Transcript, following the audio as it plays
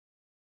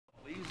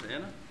Mr.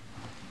 Anna?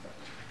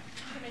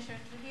 Commissioner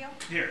Trujillo?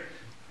 Here.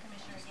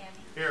 Commissioner Gandy?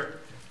 Here.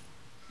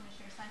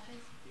 Commissioner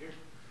Sanchez? Here.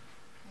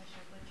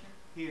 Commissioner Butcher?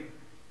 Here.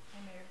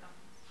 And Mayor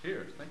Collins.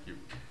 Here, thank you.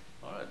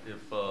 All right,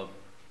 if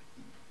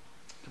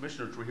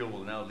Commissioner Trujillo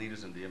will now lead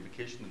us in the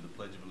invocation and the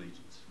Pledge of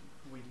Allegiance.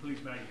 Will you please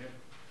bow your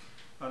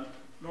head?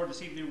 Lord,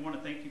 this evening we want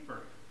to thank you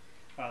for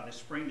the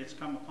spring that's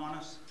come upon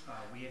us.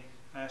 We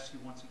ask you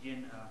once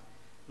again,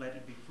 let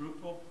it be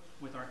fruitful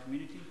with our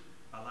community.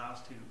 Allow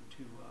us to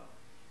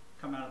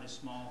come out of this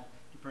small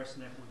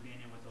depression that we've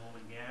been in with the oil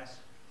and gas.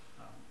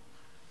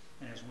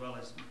 And as well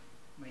as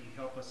may you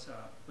help us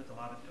with a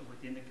lot of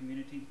within the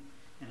community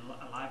and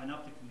liven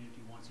up the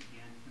community once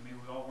again. And may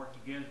we all work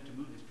together to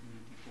move this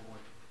community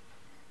forward.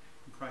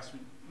 In Christ's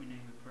name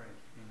we pray.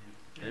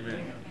 Amen.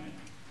 Amen. Amen.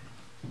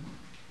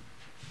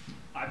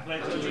 I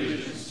pledge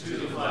allegiance to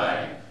the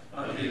flag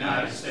of the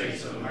United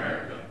States of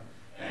America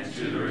and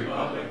to the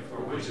republic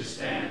for which it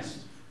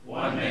stands,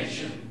 one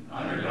nation,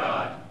 under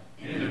God,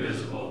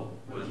 indivisible,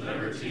 with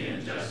liberty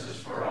and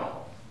justice for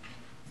all.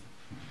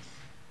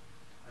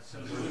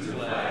 Salute the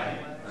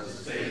flag of the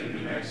state of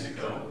New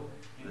Mexico,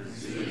 the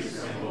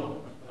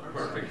symbol of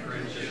perfect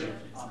friendship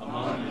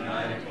among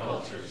united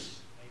cultures.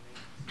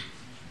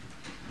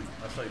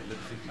 I thought you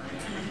lived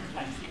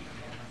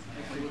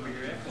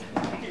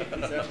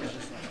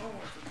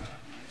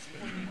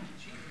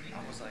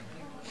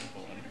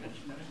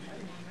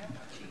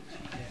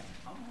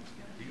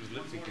he was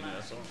lip syncing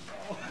that song.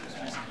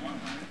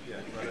 Yeah,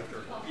 right after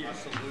I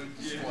salute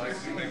the flag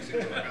of New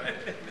Mexico.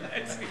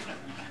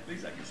 At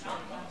least I can start.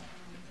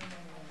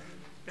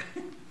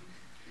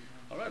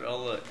 All right,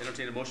 I'll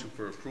entertain a motion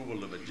for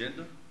approval of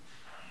agenda.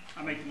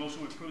 I make the motion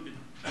to approve the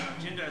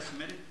agenda as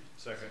submitted.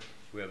 Second.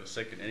 We have a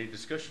second. Any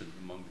discussion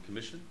among the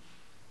commission?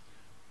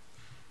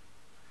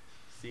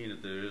 Seeing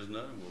that there is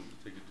none, we'll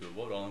take it to a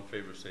vote. All in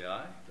favor say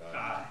aye.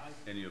 Aye.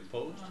 Any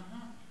opposed?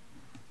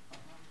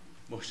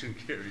 Motion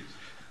carries.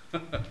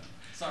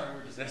 Sorry,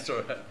 we're just That's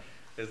all right.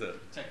 Is a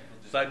technical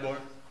difficulty. sidebar?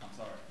 I'm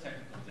sorry,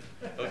 technical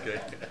difficulty. Okay.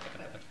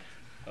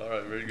 All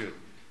right, very good.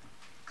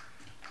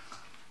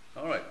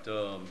 All right,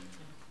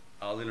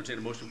 I'll entertain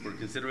a motion for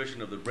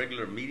consideration of the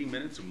regular meeting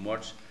minutes of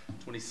March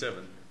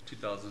 27,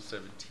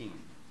 2017.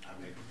 I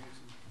make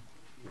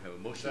We have a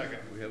motion. Second.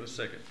 We have a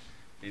second.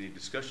 Any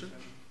discussion?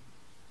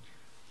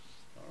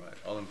 All right,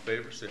 all in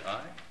favor say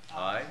aye.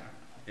 Aye.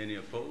 Any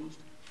opposed?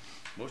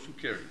 Motion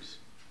carries.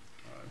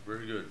 All right,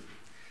 very good.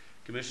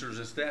 Commissioners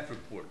and staff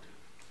report.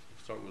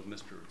 We'll start with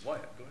Mr.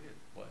 Wyatt. Go ahead.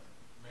 Wyatt.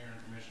 Mayor and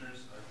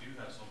Commissioners, I do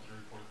have something to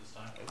report this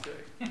time.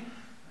 Okay.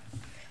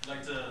 I'd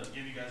like to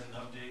give you guys an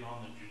update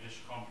on the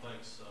judicial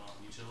complex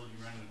utility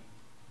running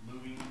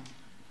moving.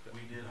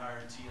 We did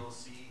hire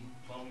TLC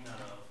Plumbing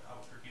out of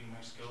Albuquerque, New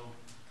Mexico.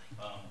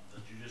 The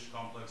judicial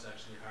complex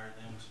actually hired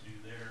them to do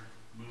their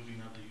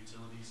moving of the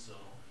utilities, so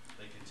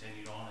they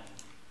continued on and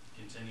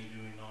continue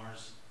doing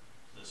ours.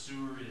 The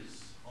sewer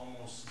is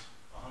almost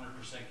 100%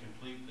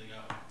 complete. They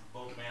got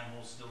both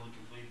manholes still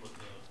incomplete, but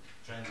the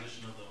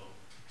transition of the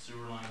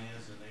sewer line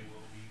is, and they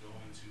will be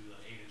going to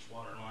the 8-inch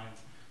water line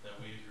that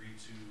we agreed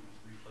to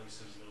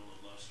replace in the middle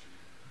of Love Street.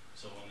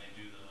 So when they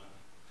do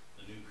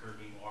the new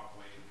curbing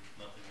walkway,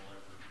 nothing will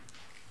ever,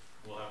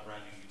 we'll have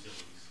brand new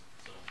utilities.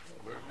 So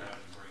we're not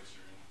having breaks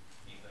or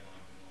anything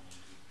like we normally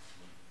do.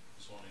 But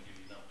just wanted to give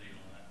you an update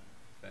on that.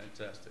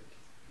 Fantastic.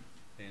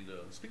 And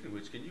speaking of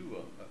which, can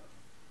you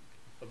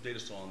update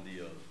us on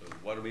the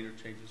water meter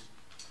changes?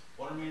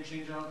 Water meter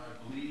change out, I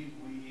believe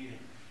we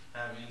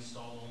have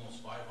installed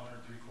almost 500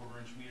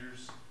 3/4-inch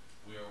meters.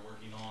 We are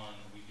working on,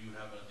 we do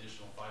have an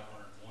additional 500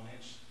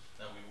 1-inch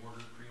that we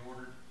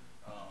pre-ordered.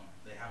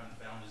 They haven't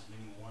found as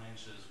many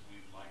 1-inch as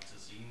we'd like to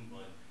see,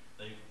 but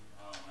they've,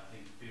 I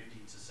think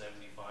 50 to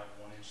 75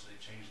 1-inch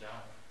they've changed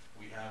out.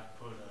 We have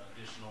put an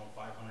additional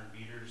 500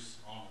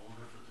 meters on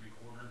order for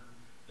 3/4.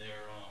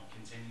 They're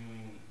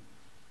continuing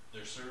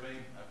their survey.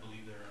 I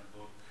believe they're in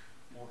book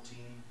 14,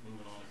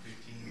 moving on to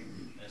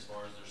 15, as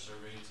far as their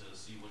survey to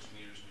see which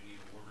meters we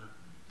need to order.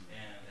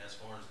 And as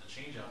far as the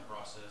change out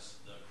process,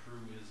 the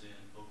crew is in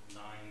book 9,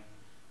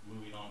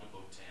 moving on to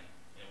book 10,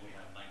 and we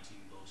have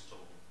 19 books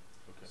total.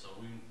 Okay. So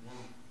we're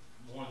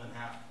more than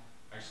half,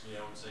 actually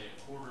I would say a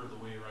quarter of the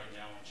way right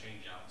now in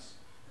change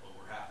outs, but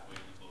we're halfway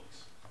in the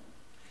books.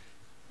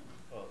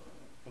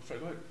 I'm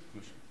sorry, go ahead,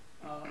 Commissioner.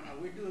 Are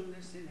we doing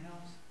this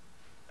in-house?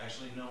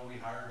 Actually, no, we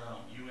hired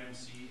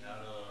UMC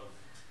out of,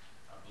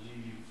 I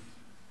believe,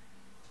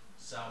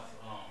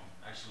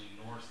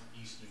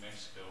 northeast New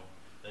Mexico.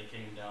 They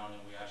came down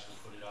and we actually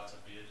put it out to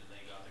bid, and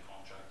they got the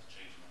contract to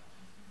change them out.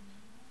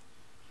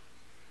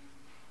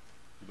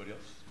 Anybody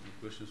else? Any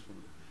questions from?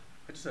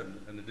 I just have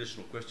an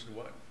additional question.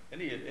 What?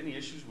 Any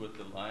issues with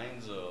the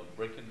lines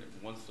breaking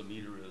once the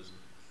meter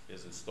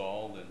is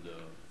installed and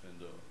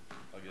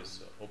I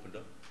guess opened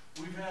up?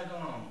 We've had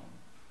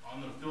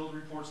on the field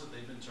reports that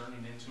they've been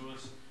turning into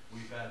us,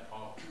 we've had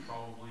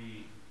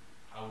probably,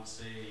 I would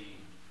say,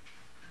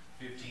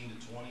 15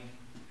 to 20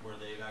 where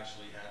they've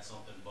actually had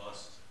something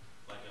bust,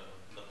 like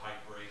the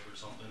pipe break or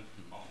something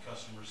on the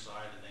customer's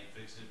side, and they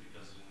fixed it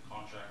because in the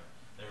contract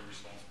they were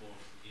responsible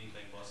if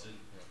anything busted.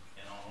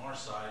 our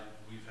side,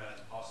 we've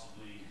had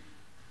possibly,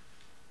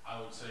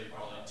 I would say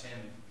probably 10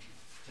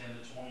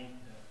 to 20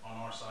 on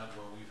our side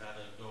where we've had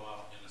to go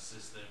out and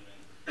assist them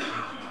in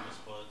changing out the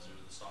spuds or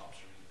the stops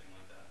or anything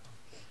like that.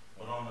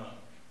 But on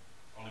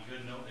a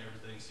good note,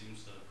 everything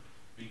seems to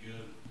be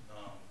good,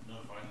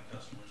 notifying the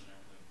customers and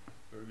everything.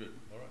 Very good.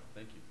 All right,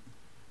 thank you.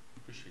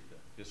 Appreciate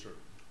that. Yes, sir.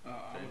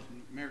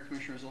 Mayor,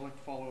 Commissioners, I'd like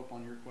to follow up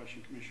on your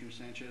question, Commissioner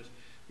Sanchez.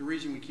 The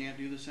reason we can't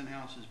do this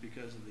in-house is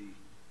because of the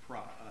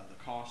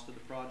cost of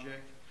the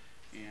project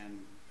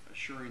and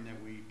assuring that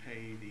we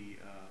pay the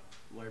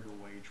labor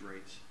wage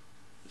rates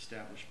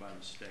established by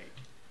the state.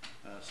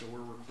 So we're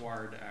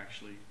required to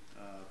actually,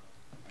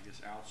 I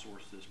guess,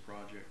 outsource this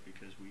project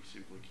because we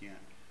simply can't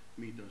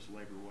meet those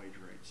labor wage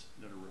rates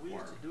that are We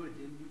required. used to do it,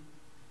 didn't we?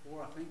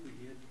 Or I think we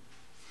did.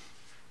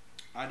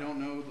 I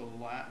don't know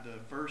the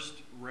first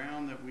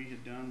round that we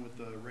had done with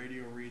the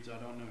radio reads.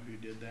 I don't know who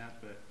did that,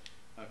 but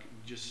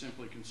just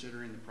simply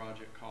considering the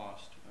project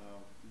cost,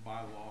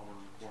 by law we're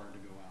required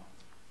to go out.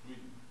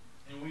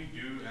 We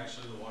do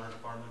actually, the water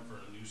department for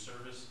a new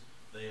service,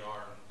 they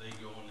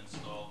go and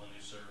install the new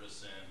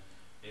service, and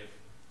if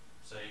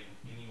say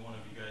any one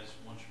of you guys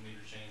wants your meter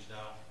changed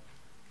out,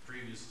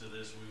 previous to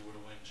this we would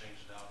have went and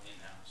changed it out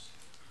in-house.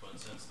 But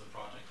since the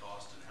project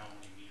cost and how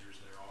many meters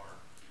there are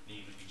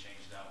need to be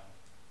changed out,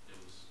 it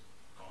was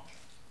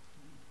contract.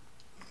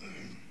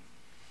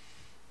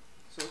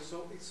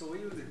 So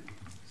even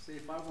say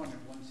if I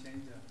wanted one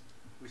change,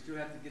 we still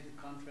have to get the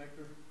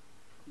contractor.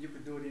 You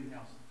could do it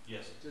in-house,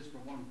 Yes, just for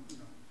one,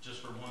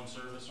 just for one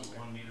service or Okay.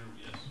 one meter,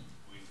 yes.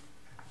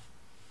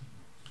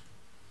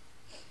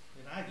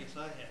 And I guess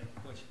I had a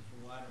question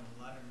for Lyden.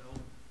 Lyden,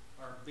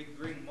 our big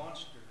green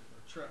monster or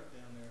truck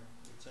down there,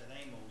 it's at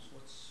Amos.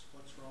 What's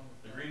wrong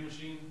with The that? green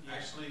machine, Yeah.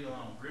 actually,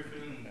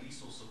 Griffin and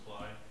Diesel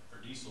Supply, or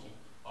Diesel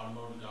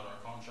Automotive got our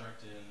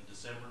contract in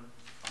December.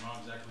 I'm not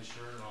exactly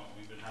sure,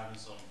 we've been having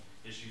some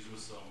issues with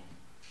some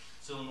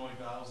solenoid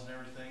valves and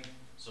everything,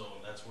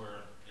 so that's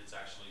where it's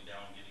actually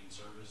down getting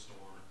serviced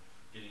or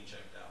getting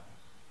checked out.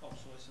 Oh,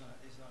 so it's not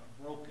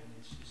broken,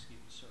 it's just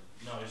getting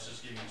serviced. No, it's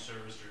just getting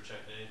serviced or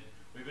checked in.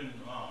 We've been,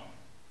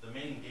 the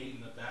main gate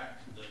in the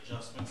back, the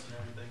adjustments and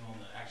everything on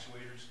the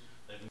actuators,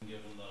 they've been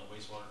giving the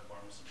wastewater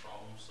department some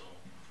problems, so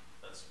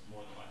that's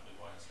more than likely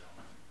why it's down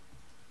there.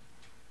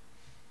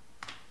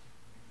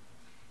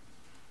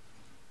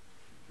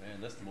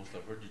 Man, that's the most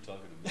I've heard you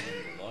talking to me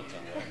in a long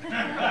time.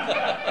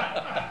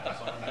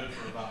 So I'm good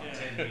for about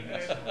 10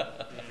 minutes.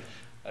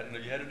 I didn't know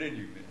you had it in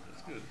you, man.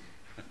 That's good.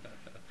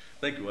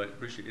 Thank you, I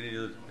appreciate it. Any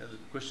other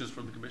questions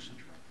from the commission?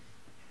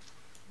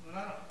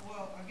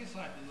 Well, I guess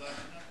I do.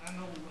 I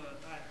know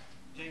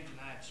James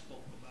and I had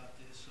spoke about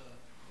this.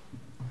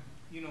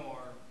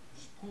 Our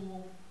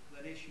pool,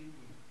 that issue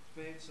with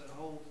fence, that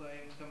whole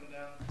thing coming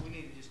down. We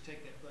need to just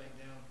take that thing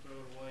down, throw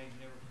it away, and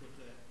never put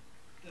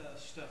that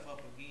stuff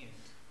up again.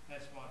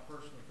 That's my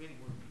personal opinion.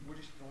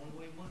 We're just throwing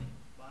away money,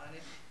 buying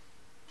it,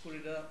 put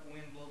it up,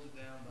 wind blows it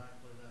down, buy it,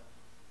 put it up.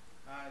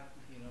 I,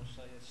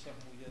 say it's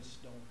something we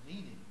just don't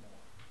need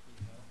anymore.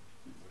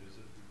 What is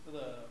it?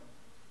 The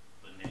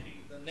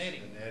netting. The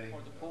netting, The netting. or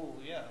the pool,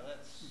 yeah,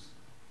 that's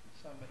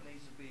something that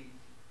needs to be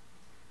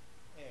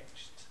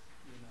X'd,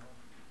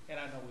 And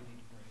I know we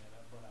need to bring that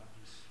up, but I'm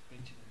just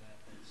mentioning that.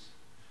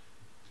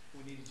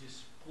 We need to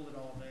just pull it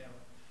all down.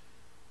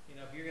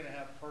 If you're gonna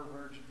have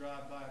perverts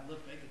drive by and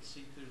look, they could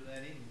see through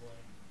that anyway.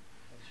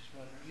 That's just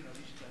what, you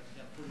just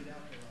gotta put it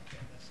out there like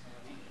that. That's how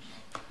it is.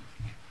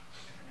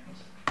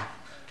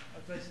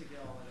 That's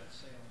basically all I gotta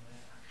say on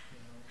that,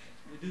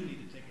 We do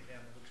need to take it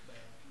down. It looks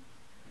bad.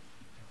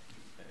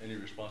 Any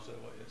response to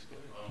that? What? Yes, go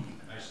ahead.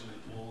 Actually,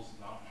 the pool's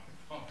not my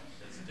fault.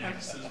 It's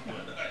Dennis's,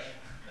 but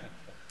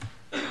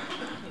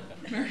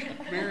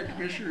Mayor,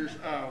 Commissioners,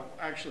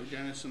 actually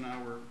Dennis and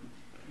I were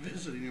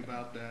visiting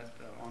about that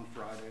on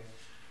Friday,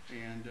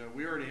 and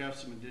we already have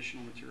some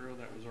additional material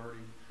that was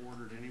already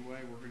ordered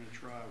anyway. We're going to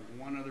try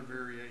one other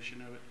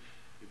variation of it.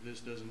 If this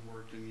doesn't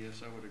work, then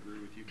yes, I would agree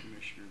with you,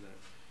 Commissioner, that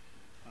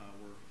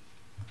we're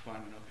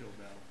fighting an uphill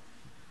battle.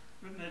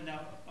 Wouldn't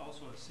that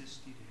also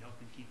assist you to help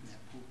in keeping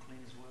that pool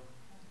clean as well?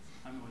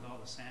 I mean, with all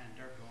the sand and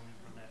dirt going in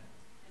from that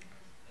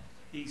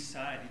east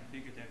side, you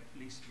figured that at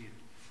least be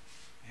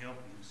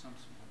helping in some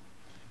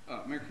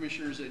sort. Mayor,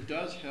 Commissioners, it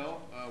does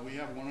help. We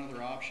have one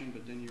other option,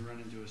 but then you run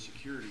into a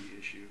security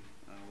issue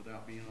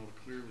without being able to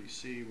clearly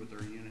see with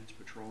our units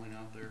patrolling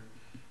out there.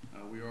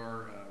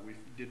 We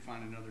did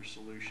find another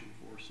solution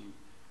for some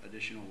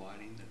additional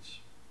lighting that's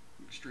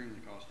extremely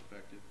cost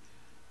effective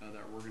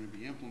that we're going to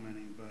be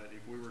implementing. But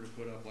if we were to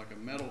put up like a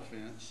metal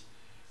fence,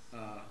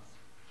 our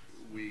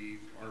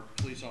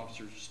police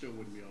officers still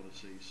wouldn't be able to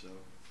see. So,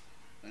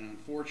 and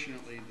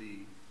unfortunately,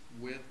 the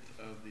width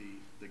of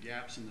the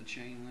gaps in the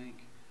chain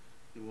link,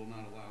 it will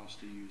not allow us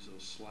to use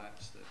those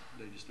slats. That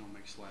they just don't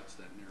make slats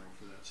that narrow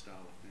for that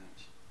style of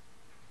fence.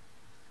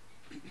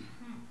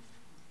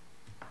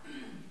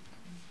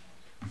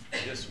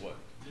 Yes, what?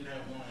 did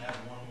want to add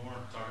one more,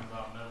 talking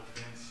about metal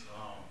fence,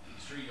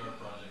 street yard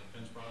project,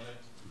 fence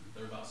project.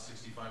 They're about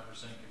 65%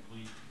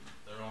 complete.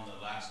 They're on the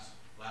last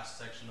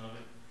section of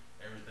it.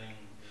 Everything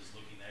is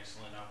looking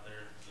excellent out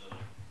there. The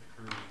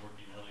crew is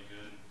working really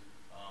good.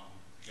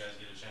 If you guys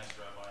get a chance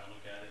to drive by and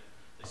look at it,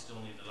 they still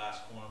need the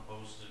last corner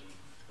post and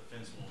the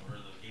fence will, or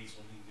the gates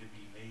will need to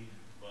be made,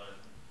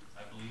 but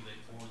I believe they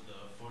poured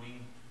the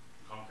footing,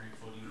 concrete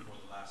footing for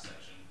the last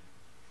section,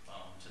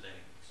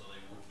 today. So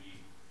they will be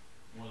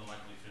more than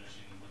likely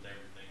finishing with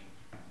everything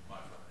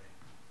by Friday.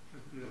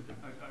 Look good.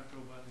 I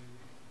drove by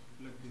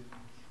there. Look good.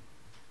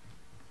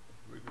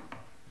 Very good.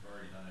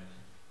 Very nice.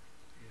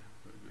 Yeah.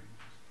 Very good.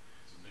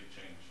 It's a big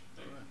change.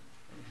 Big, All right.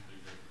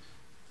 big difference.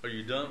 Are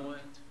you done,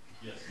 Wyatt?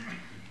 Yes.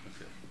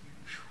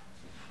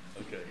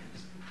 Okay.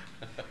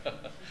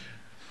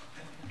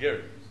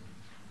 Gary?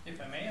 If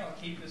I may, I'll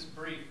keep this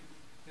brief.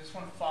 Just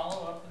want to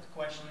follow up with the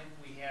question that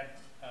we had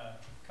a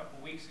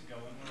couple weeks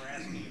ago when we were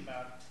asking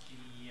about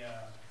the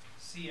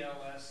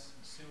CLS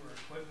sewer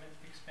equipment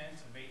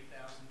expense of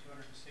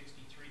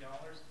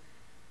 $8,263.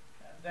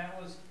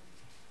 That was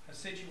a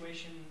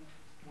situation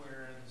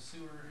where the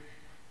sewer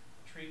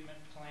treatment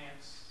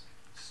plant's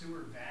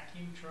sewer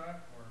vacuum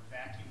truck or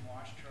vacuum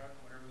wash truck,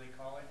 whatever they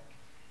call it,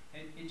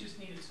 it just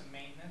needed some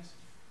maintenance.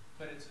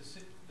 But it's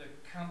the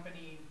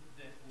company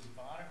that we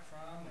bought it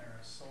from, they're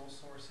a sole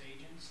source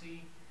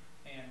agency,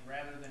 and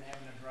rather than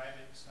having to drive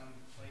it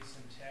someplace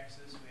in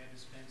Texas, we had to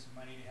spend some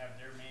money to have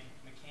their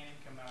mechanic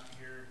come out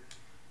here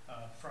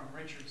from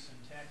Richardson,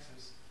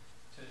 Texas,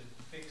 to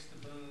fix the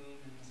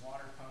boom and the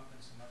water pump and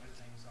some other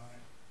things on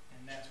it,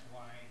 and that's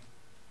why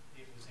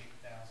it was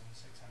 $8,607.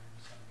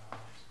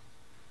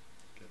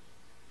 Okay.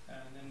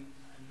 And then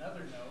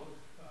another note,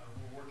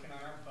 we're working on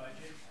our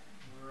budget.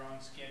 We're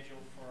on schedule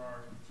for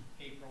our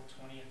April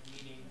 20th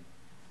meeting,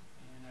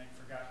 and I'd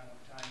forgotten what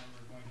time we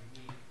were going to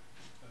meet,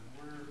 but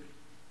we're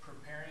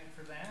preparing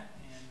for that,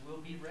 and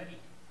we'll be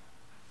ready.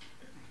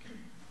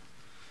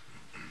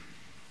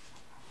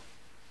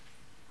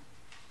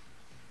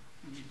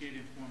 And you did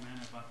inform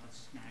Anna about the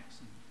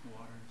snacks and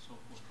water and so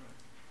forth, right?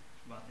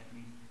 About that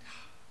meeting.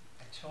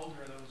 I told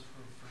her those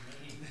were for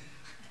me.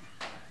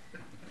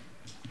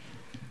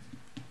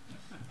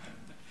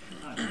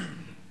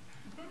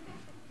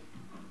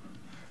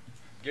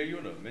 Gary, you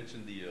want to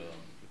mention the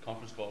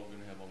conference call we're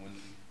going to have on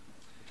Wednesday,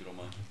 if you don't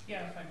mind?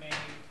 Yeah, if I may,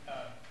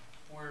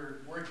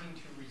 we're working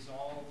to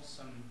resolve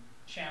some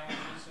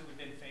challenges that we've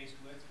been faced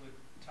with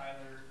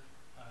Tyler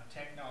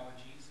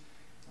Technologies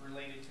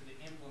related to the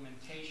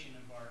implementation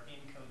of our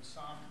Encode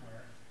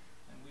software.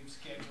 And we've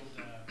scheduled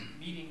a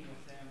meeting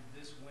with them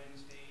this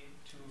Wednesday at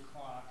 2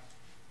 o'clock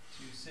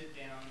to sit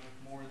down with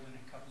more than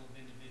a couple of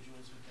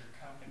individuals with their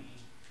company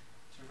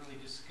to really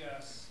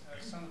discuss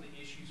some of the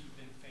issues we've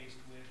been faced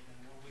with and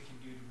what we can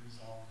do to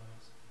resolve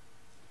those.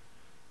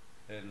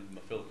 And my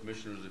fellow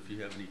commissioners, if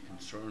you have any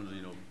concerns,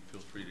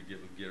 feel free to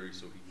get with Gary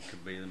so he can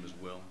convey them as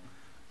well.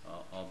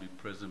 I'll be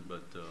present,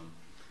 but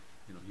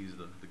he's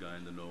the guy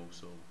in the know.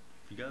 So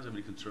if you guys have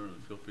any concerns,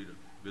 feel free to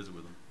visit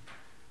with him,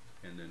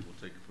 and then we'll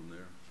take it from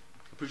there.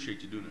 Appreciate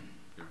you doing it,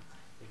 Gary.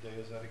 What day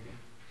is that again?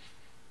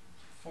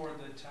 For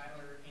the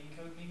Tyler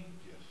Encode meeting,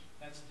 Yes.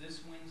 that's this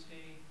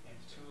Wednesday at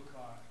 2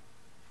 o'clock.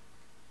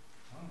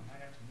 Oh, I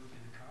might have to move to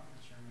the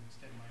conference room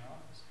instead of my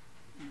office.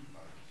 I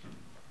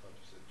thought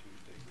you said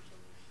Tuesday for some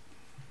reason.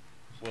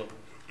 Well,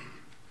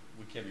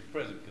 we can't be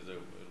present because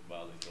it'll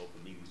violate the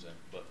Open Meetings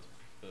Act, but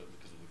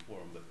because of the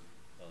quorum. But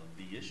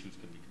the issues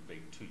can be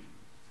conveyed to you,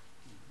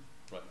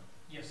 right?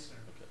 Yes,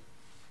 sir. Okay.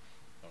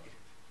 All right.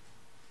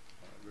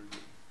 All right. Very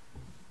good.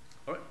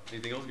 All right.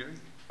 Anything else, Gary?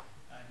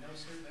 No,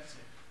 sir, that's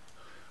it.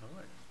 All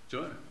right.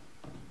 Joanna.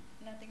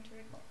 Nothing to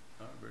report.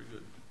 All right. Very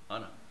good.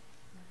 Anna.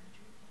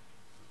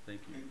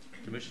 Thank you.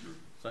 Commissioner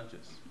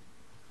Sanchez.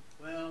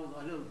 Well,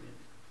 a little bit.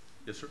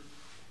 Yes, sir.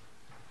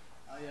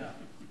 I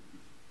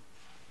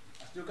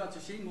still got the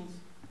shingles.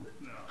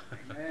 No.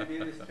 Man,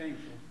 it is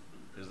painful.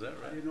 Is that I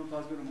right? didn't know if I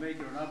was gonna make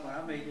it or not, but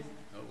I made it.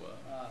 Oh,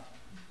 wow.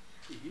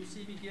 If you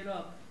see me get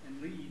up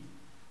and leave,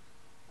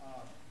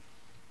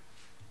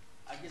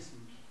 I get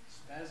some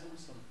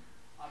spasms,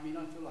 I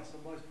feel like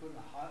somebody's putting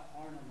a hot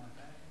iron on my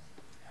back.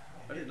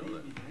 I didn't know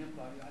that.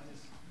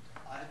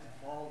 I had to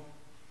fall.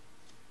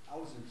 I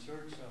was in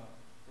church,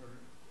 for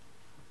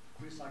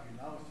Chris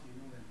Aguinaldo's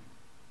funeral,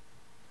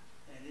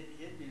 and it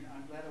hit me, and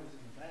I'm glad I was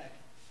in the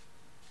back.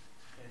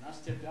 And I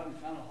stepped out and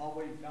found a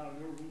hallway and found a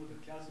little room with a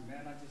couch, and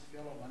man, I just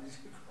fell on my knees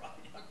and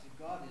cried out to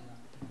God, and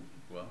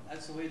Well,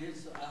 that's the way it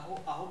is. I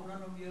hope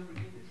none of you ever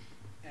get it.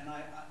 And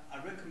I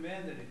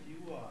recommend that if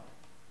you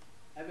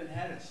haven't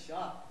had a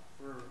shot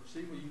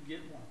see when you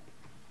get one,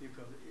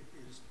 because it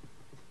is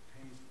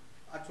painful.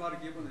 I tried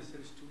to get one, they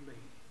said it's too late.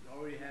 You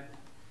already have it.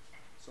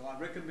 So I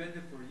recommend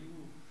it for you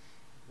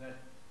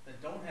that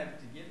don't have it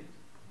to get it,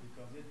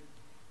 because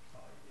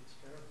it's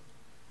terrible.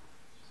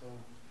 So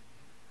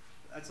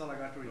that's all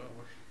I got to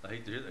report. I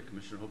hate to hear that,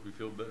 Commissioner. Hope you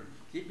feel better.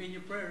 Keep me in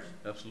your prayers.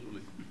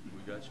 Absolutely. We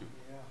got you.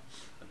 Yeah.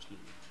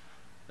 Absolutely.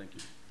 Thank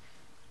you.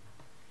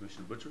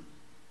 Commissioner Butcher?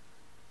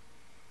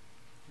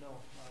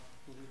 No, I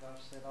believe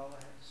I've said all I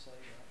had to say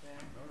right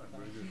now. All right,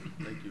 very good.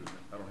 Thank you.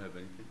 I don't have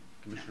anything.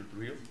 Commissioner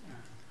Trujillo?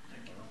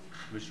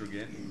 Commissioner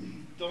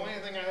Gandy? The only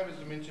thing I have is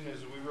to mention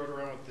is we rode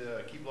around with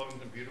the Keep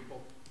Lovington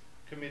Beautiful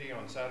committee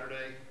on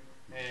Saturday,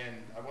 and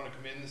I want to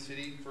commend the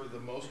city for the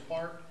most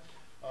part.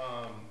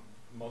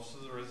 Most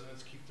of the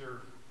residents keep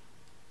their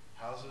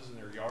houses and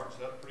their yards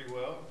up pretty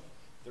well.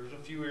 There's a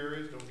few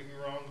areas, don't get me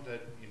wrong,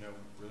 that, you know,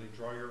 really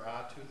draw your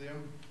eye to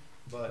them,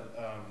 but,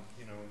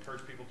 you know,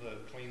 encourage people to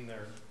clean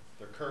their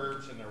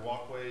curbs and their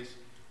walkways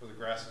where the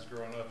grass is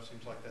growing up.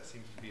 Seems like that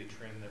seems to be a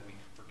trend that we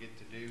forget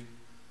to do.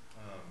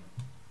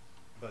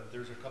 But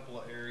there's a couple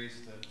of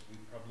areas that we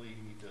probably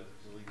need to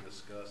really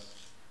discuss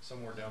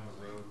somewhere down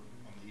the road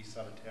on the east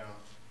side of town.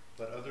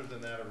 But other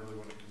than that, I really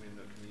want to commend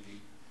the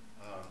community.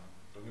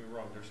 Don't get me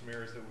wrong, there's some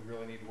areas that we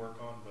really need to work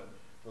on, but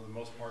for the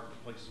most part, the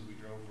places we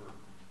drove were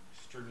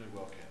extremely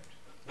well kept.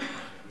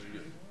 Very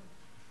good.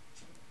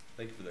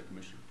 Thank you for that,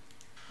 Commissioner.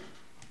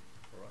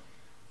 All right.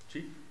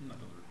 Chief?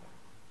 Nothing to report.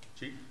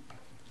 Chief?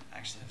 I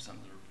actually have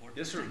something to report.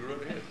 Yes, sir. Go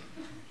right ahead.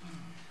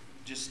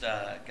 Just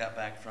got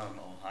back from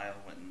Ohio,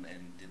 went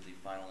and did the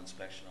final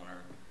inspection on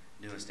our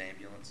newest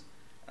ambulance.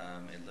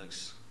 It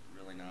looks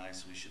really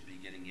nice. We should be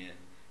getting it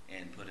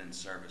and put in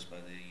service by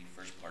the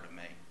first part of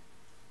May.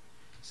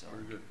 So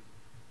very good.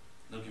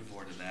 Looking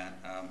forward to that.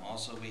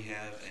 Also, we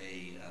have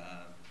a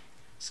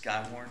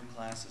Skywarn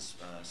class,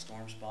 a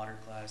storm spotter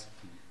class,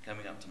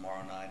 coming up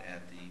tomorrow night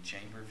at the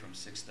chamber from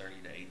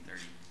 6:30 to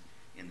 8:30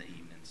 in the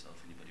evening. So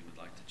if anybody would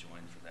like to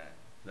join for that.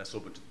 That's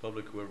open to the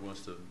public, whoever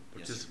wants to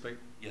participate?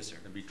 Yes, sir.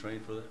 And be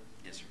trained for that?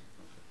 Yes, sir.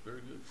 Okay.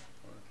 Very good.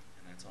 All right.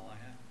 And that's all I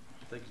have.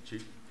 Thank you,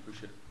 Chief.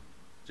 Appreciate it.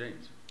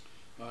 James?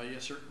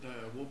 Yes, sir.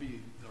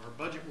 Our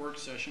budget work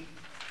session,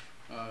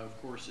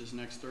 of course, is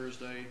next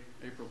Thursday,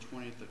 April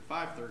 20th at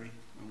 5:30,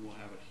 and we'll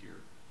have it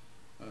here.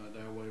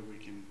 That way we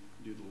can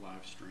do the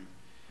live stream.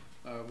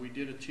 We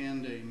did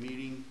attend a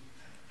meeting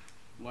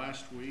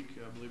last week,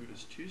 I believe it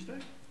was Tuesday,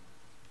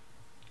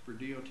 for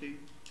DOT,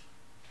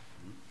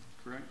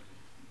 correct?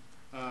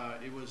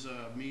 It was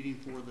a meeting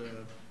for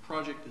the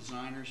project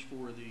designers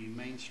for the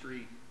Main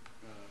Street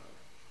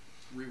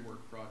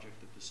rework project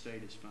that the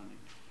state is funding.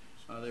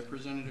 They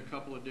presented a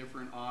couple of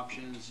different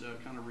options,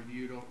 kind of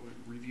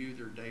reviewed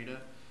their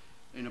data.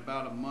 In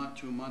about a month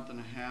to a month and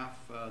a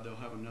half, they'll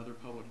have another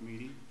public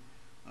meeting.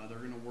 They're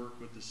going to work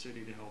with the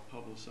city to help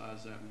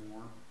publicize that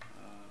more.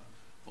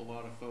 A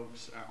lot of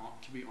folks,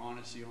 to be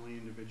honest, the only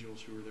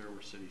individuals who were there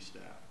were city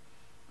staff,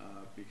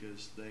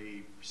 because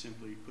they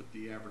simply put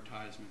the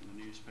advertisement in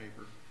the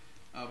newspaper.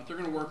 But they're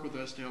going to work with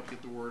us to help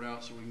get the word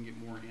out so we can get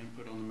more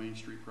input on the Main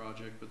Street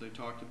project. But they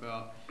talked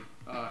about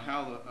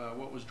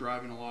what was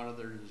driving a lot of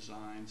their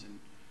designs, and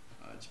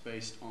it's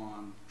based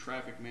on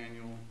traffic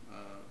manual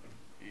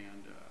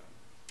and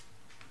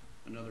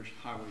another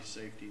highway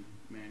safety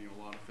manual,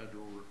 a lot of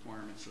federal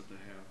requirements that they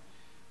have.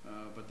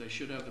 But they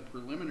should have the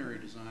preliminary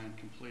design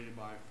completed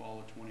by fall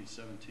of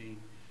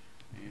 2017.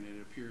 And it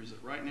appears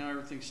that right now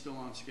everything's still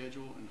on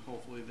schedule, and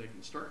hopefully they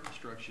can start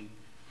construction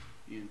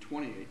in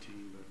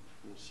 2018, but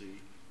we'll see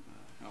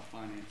how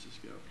finances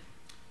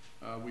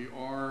go.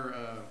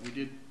 We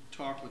did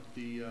talk with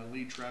the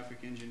lead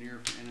traffic engineer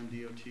for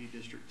NMDOT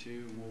District 2,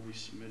 and we'll be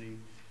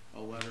submitting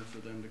a letter for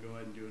them to go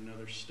ahead and do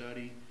another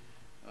study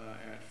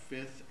at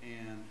 5th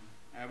and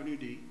Avenue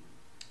D.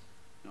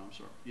 No, I'm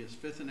sorry. Yes,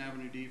 5th and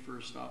Avenue D for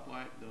a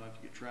stoplight. They'll have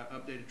to get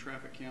updated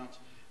traffic counts,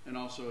 and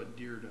also at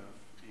Deerduff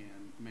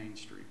and Main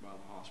Street by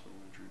the hospital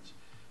entrance,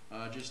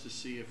 just to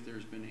see if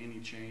there's been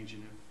any change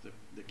and if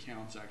the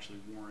counts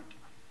actually warrant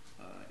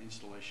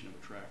installation of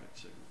a traffic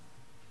signal.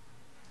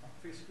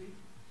 Free speed?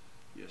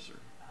 Yes, sir.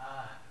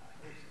 Are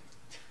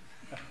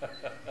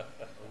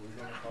we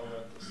going to call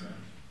that the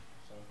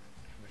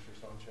Commissioner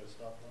Sanchez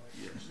stoplight?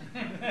 Yes.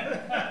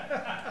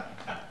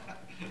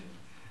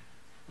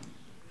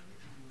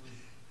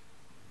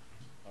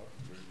 Oh,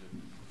 very good.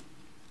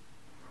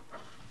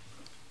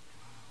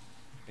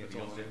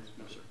 Anything else, James?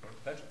 No, sir.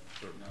 Patrick?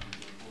 Sure.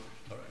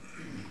 All right.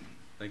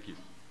 Thank you.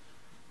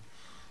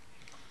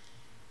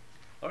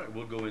 All right,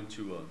 we'll go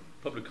into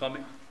public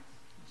comment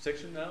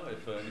section now.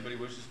 If anybody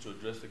wishes to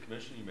address the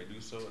commission, you may do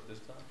so at this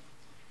time.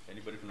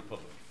 Anybody from the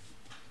public?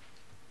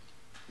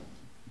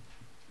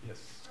 Yes.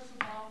 First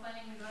of all,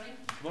 planning and zoning.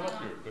 Come on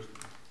up here, Kristen.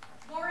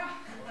 Laura.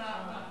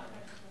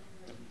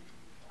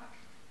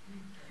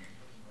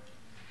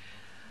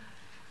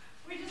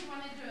 We just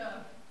wanted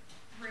to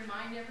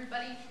remind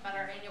everybody about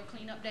our annual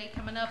cleanup day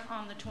coming up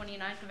on the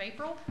 29th of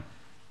April.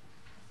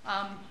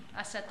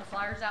 I set the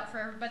flyers out for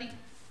everybody.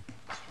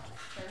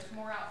 There's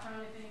more out front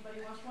if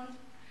anybody wants one.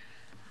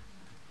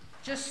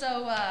 Just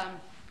so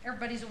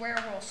everybody's aware,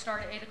 we'll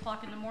start at 8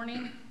 o'clock in the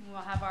morning.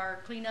 We'll have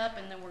our cleanup,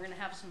 and then we're going to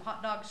have some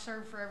hot dogs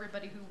served for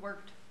everybody who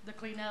worked the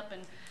cleanup.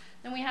 And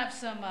then we have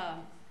some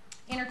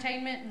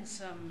entertainment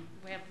and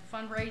we have a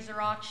fundraiser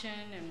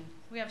auction, and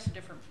we have some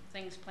different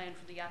things planned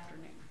for the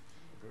afternoon.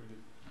 Very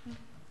good.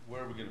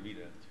 Where are we going to meet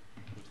at?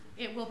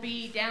 It will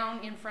be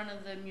down in front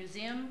of the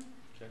museum.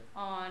 Okay.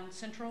 On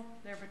Central,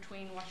 there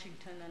between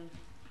Washington and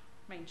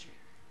Main Street.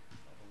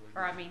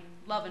 Or I mean,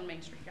 Love and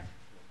Main Street, yeah.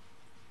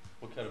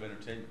 What kind of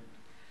entertainment?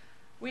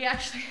 We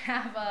actually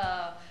have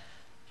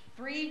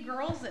 3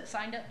 girls that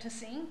signed up to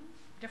sing.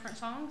 different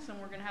songs,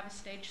 and we're gonna have a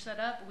stage set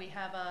up. We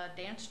have a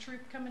dance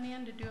troupe coming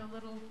in to do a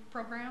little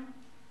program.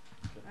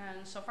 Okay.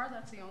 And so far,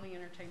 that's the only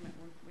entertainment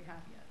we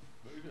have yet.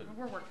 Very good.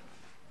 We're working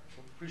on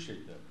Well,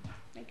 appreciate that. it.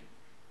 Thank you.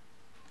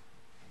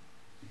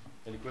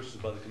 Any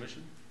questions by the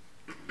commission?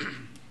 Okay.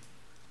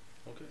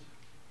 Very good.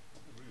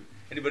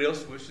 Anybody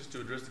else wishes to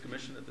address the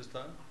commission at this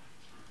time?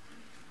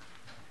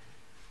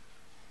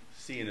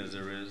 Seeing as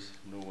there is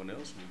no one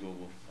else, we'll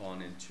go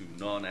on into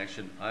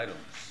non-action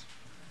items.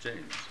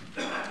 James.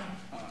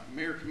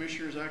 Mayor,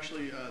 Commissioners,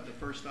 actually, the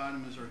first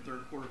item is our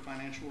third quarter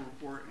financial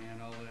report,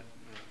 and I'll let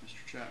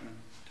Mr. Chapman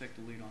take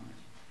the lead on this.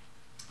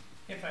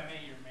 If I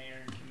may, your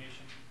mayor and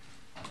commission,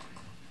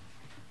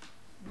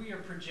 we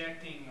are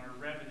projecting our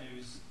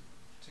revenues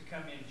to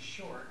come in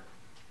short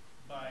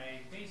by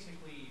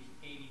basically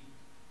 82%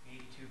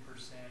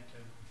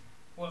 of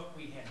what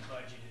we had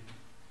budgeted.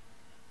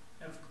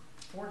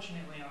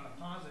 Fortunately, on the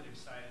positive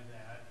side of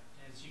that,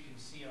 as you can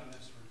see on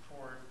this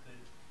report, that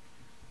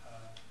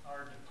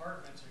our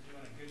departments are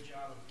doing a good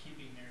job of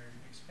keeping their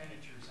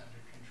expenditures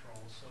under control,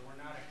 so we're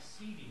not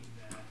exceeding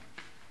that.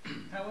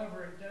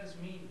 However, it does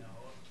mean,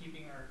 though,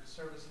 keeping our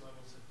service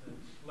levels at the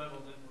level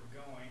that we're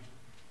going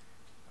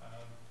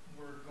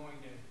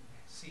to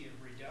see a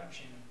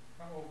reduction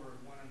of over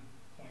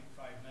 $1.5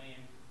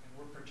 million, and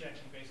we're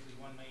projecting basically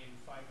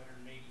 $1,588,000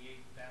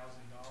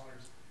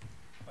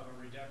 of a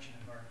reduction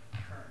of our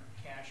current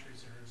cash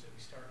reserves that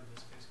we started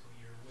this fiscal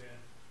year with.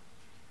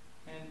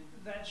 And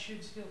that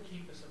should still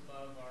keep us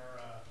above our,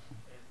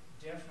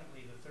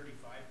 definitely the 35%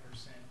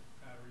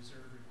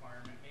 reserve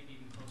requirement, maybe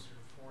even closer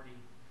to 40.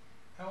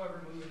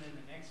 However, moving in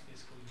the next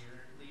fiscal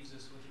year, it leaves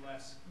us with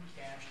less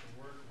cash to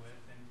work with,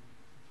 and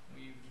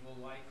we will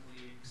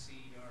likely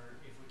exceed our,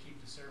 if we keep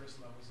the service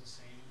levels the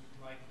same,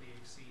 likely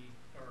exceed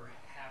or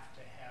have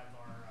to have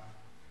our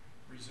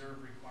reserve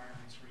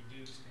requirements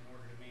reduced in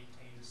order to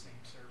maintain the same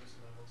service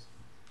levels.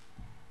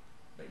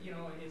 But you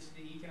know, it's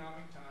the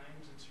economic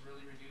times, it's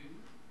really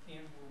reduced,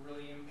 and we're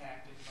really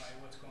impacted by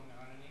what's going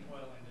on in the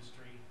oil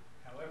industry.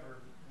 However,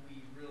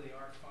 we really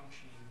are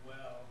functioning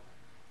well,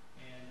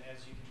 and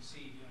as you can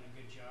see, doing a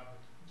good job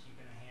of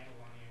keeping a handle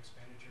on the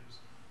expenditures.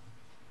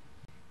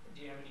 Do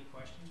you have any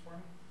questions for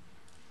me?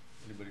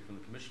 Anybody from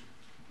the commission?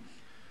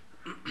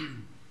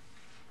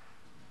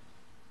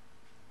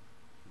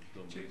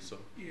 So.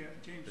 Yeah,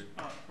 James,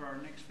 for our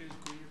next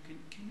fiscal year,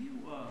 can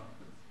you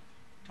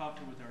talk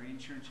with our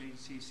insurance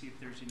agency, see if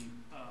there's any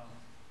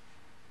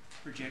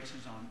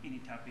projections on any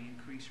type of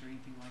increase or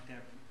anything like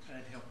that?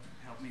 That'd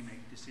help me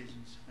make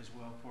decisions as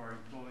well for our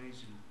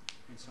employees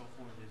and so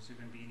forth. Is there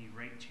going to be any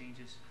rate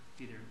changes,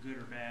 either good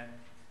or bad?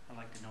 I'd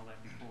like to know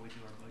that before we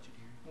do our budget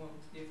here. Well,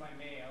 if I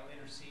may, I'll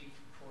intercede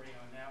for you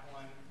on that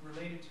one.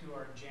 Related to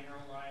our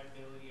general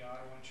liability,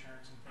 auto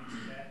insurance, and things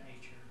of that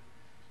nature,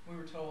 we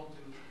were told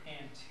to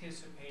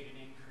anticipate an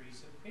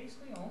increase of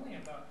basically only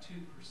about 2%.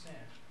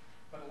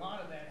 But a lot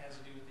of that has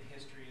to do with the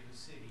history of the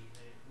city,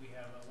 that we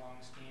have a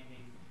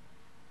long-standing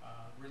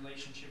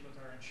relationship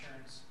with our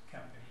insurance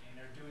company, and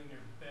they're doing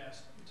their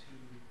best to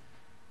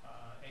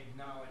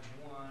acknowledge,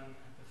 one,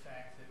 the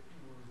fact that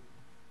we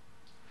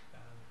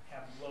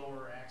have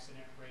lower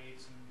accident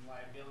rates and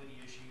liability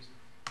issues,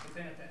 but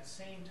then at that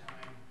same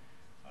time,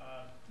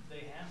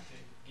 they have to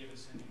give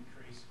us an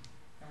increase.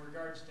 In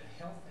regards to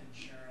health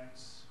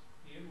insurance,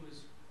 it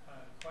was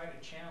quite a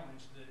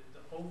challenge. The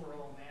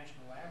overall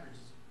national average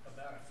is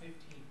about a 15%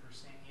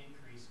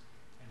 increase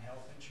in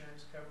health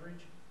insurance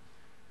coverage,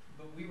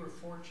 but we were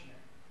fortunate,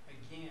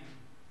 again,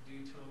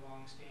 due to a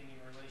long-standing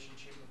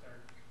relationship with our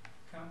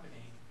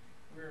company,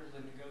 we were able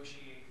to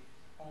negotiate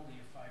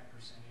only a 5%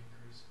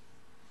 increase.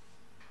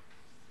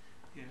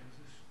 Yeah,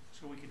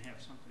 so we can have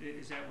something.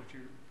 Is that what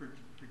you're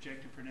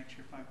projecting for next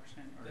year, 5%?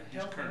 Or the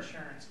health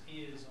insurance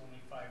is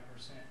only 5%.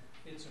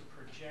 It's a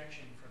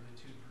projection for the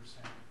 2%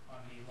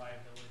 on the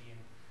liability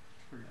and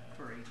for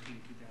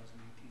 2018.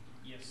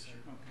 Yes, sir.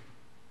 Okay.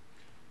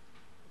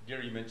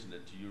 Gary, you mentioned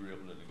that you were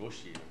able to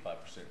negotiate a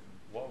 5%.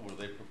 What were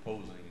they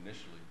proposing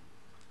initially?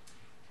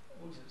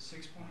 What was it,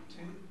 6.2?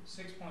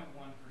 6.1%.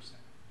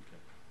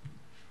 Okay.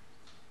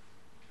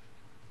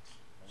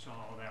 So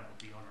all that will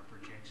be on our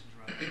projections,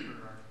 right,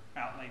 for our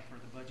outlay for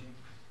the budgeting?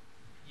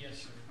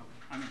 Yes, sir. Okay.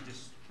 I mean,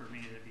 just for me,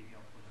 that'd be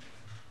helpful.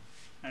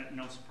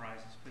 No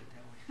surprises, put it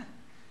that way.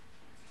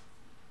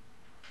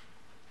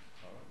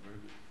 All right, very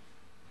good.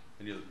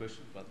 Any other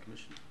questions about the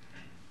commission?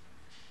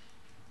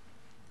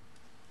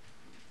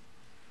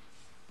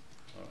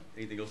 All right,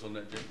 anything else on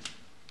that, James?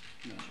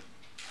 No,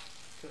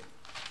 sir. Okay.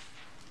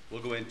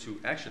 We'll go into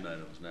action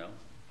items now.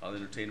 I'll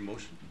entertain a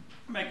motion.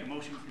 Make a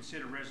motion to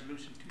consider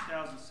resolution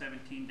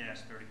 2017-34,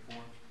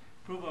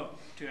 approval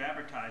to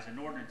advertise an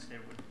ordinance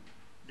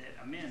that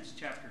amends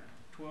chapter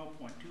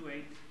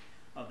 12.28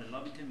 of the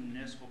Lovington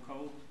Municipal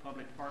Code,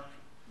 Public Park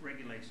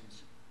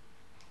Regulations.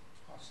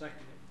 I'll second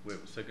it. We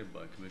have a second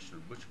by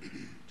Commissioner Butcher.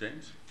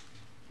 James?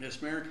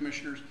 Yes, Mayor,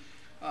 Commissioners.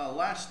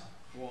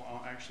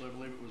 Actually, I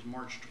believe it was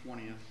March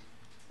 20th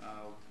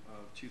of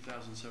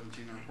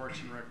 2017, our Parks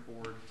and Rec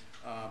Board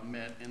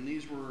met, and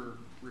these were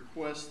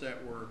requests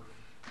that were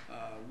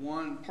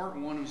Part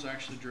one was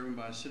actually driven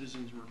by a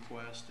citizen's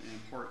request,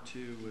 and part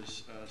two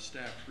was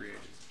staff created.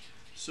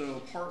 So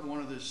part one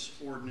of this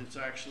ordinance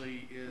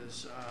actually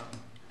is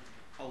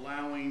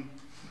allowing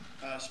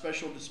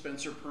special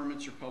dispenser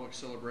permits or public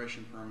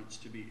celebration permits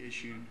to be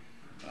issued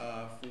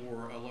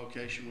for a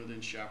location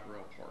within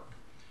Chaparral Park.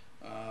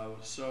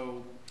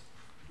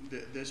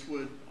 This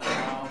would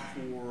allow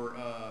for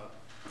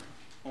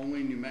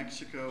only New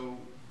Mexico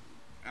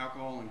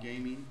alcohol and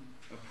gaming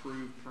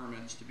approved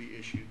permits to be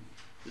issued.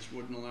 This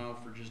wouldn't allow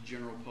for just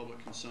general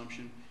public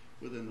consumption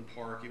within the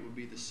park. It would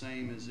be the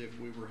same as if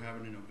we were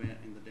having an event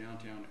in the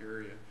downtown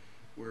area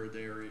where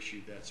they are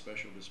issued that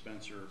special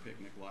dispenser or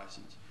picnic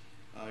license.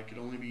 It could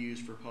only be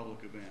used for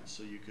public events,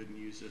 so you couldn't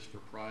use this for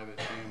private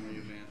family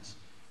events,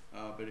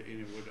 but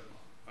it would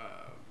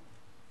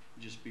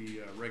just be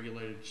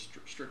regulated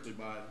strictly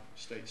by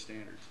state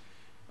standards.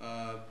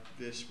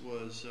 This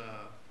was,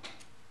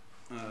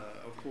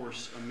 of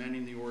course,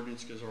 amending the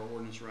ordinance because our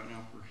ordinance right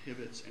now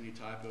prohibits any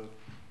type of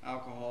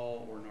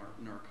alcohol or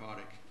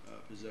narcotic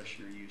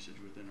possession or usage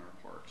within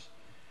our parks.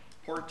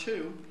 Part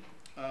two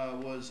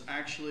was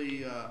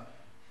actually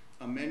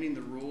amending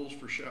the rules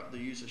for the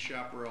use of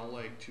Chaparral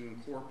Lake to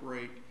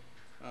incorporate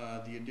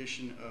the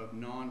addition of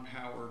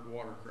non-powered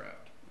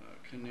watercraft,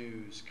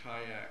 canoes,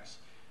 kayaks.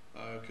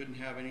 Couldn't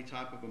have any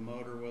type of a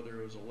motor, whether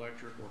it was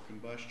electric or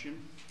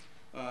combustion.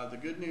 The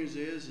good news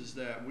is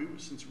that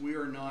since we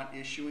are not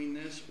issuing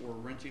this or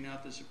renting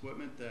out this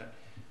equipment, that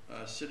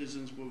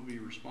citizens will be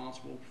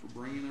responsible for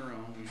bringing their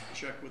own. We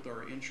checked with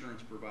our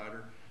insurance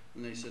provider,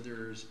 and they said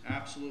there is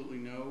absolutely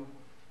no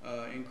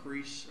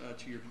increase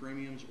to your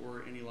premiums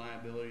or any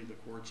liability. The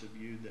courts have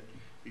viewed that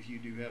if you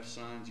do have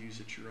signs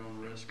used at your own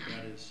risk,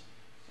 that is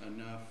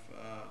enough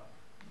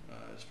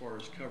as far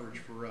as coverage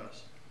for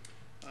us.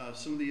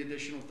 Some of the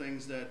additional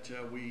things that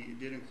we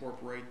did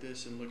incorporate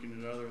this in looking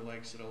at other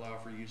lakes that allow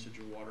for usage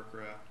of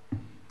watercraft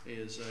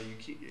is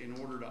in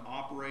order to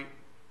operate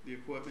the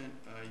equipment,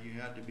 you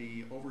had to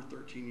be over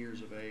 13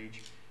 years of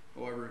age.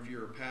 However, if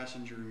you're a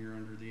passenger and you're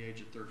under the age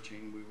of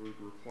 13, we would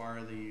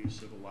require the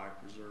use of a life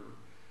preserver.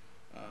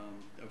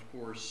 Of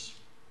course,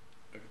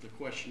 the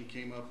question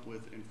came up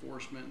with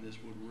enforcement, and this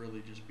would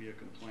really just be a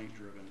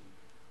complaint-driven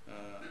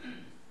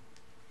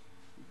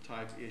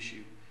type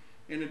issue.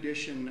 In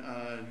addition,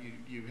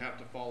 you have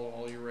to follow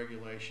all your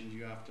regulations.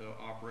 You have to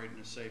operate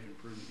in a safe and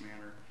prudent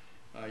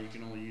manner. You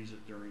can only use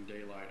it during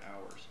daylight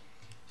hours.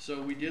 So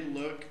we did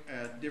look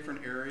at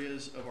different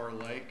areas of our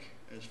lake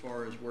as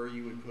far as where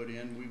you would put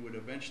in. We would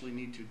eventually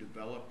need to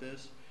develop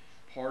this.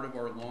 Part of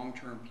our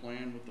long-term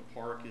plan with the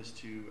park is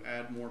to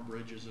add more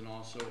bridges and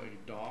also a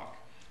dock,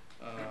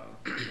 a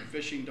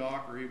fishing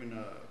dock, or even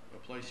a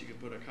place you could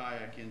put a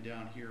kayak in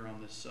down here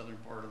on this southern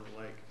part of the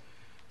lake.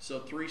 So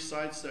 3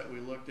 sites that we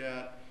looked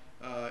at.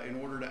 In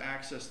order to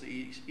access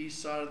the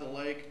east side of the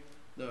lake,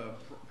 the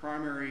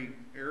primary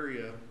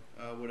area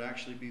would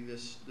actually be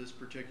this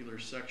particular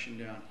section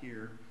down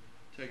here.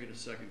 Take it a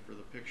second for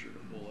the picture to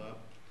pull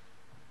up,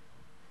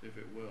 if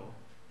it will.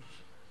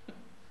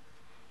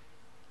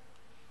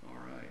 All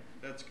right,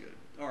 that's good.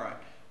 All right,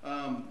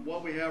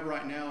 what we have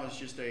right now is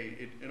just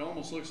it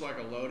almost looks like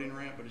a loading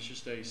ramp, but it's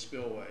just a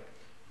spillway.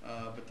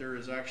 But there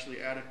is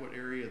actually adequate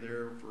area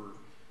there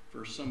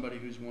for somebody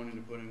who's wanting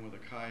to put in with a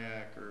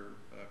kayak or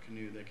a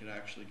canoe. They could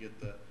actually get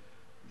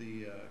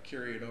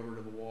carry it over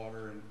to the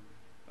water, and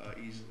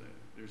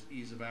there's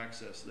ease of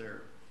access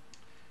there.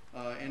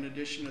 In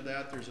addition to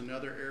that, there's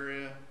another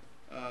area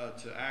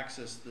to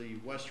access the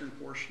western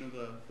portion of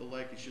the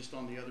lake. It's just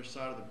on the other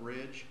side of the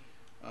bridge.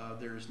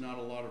 There's not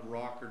a lot of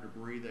rock or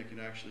debris. They could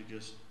actually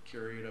just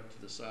carry it up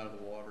to the side of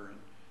the water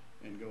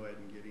and go ahead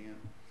and get in.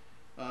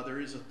 There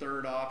is a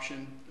third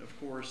option. Of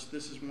course,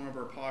 this is one of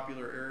our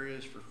popular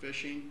areas for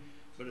fishing,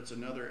 but it's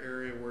another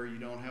area where you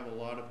don't have a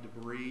lot of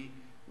debris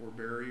or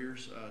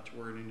barriers to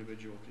where an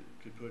individual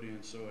could put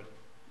in. So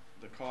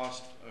the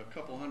cost a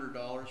couple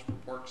 $100 for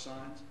park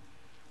signs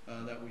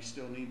that we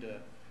still need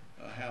to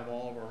have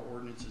all of our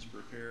ordinances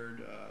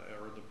prepared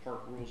or the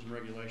park rules and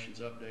regulations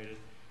updated,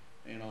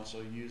 and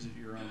also use at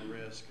your own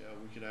risk.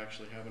 We could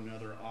actually have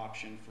another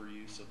option for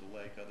use of the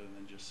lake other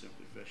than just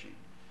simply fishing.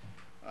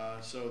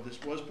 So this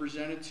was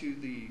presented to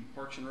the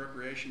Parks and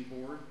Recreation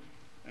Board,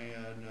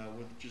 and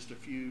with just a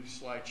few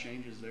slight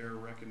changes there,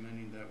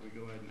 recommending that we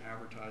go ahead and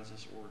advertise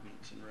this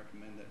ordinance and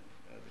recommend that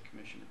the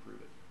commission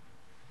approve it.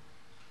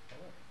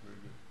 All right, very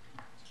good.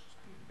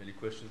 Any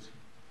questions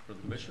for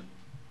the commission?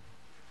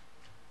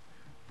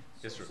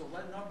 Yes, sir. So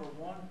that number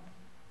 1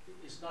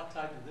 is not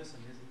tied to this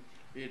one, is it?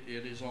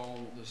 It is all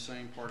the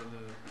same part of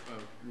the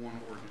one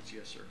ordinance,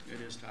 yes, sir.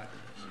 It is tied to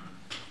this.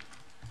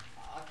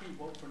 I can't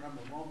vote for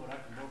number 1, but I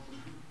can vote for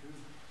number 2.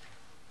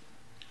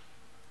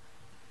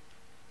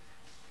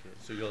 Okay,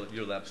 so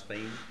you'll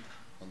abstain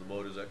on the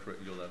vote, is that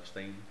correct? You'll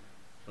abstain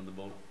from the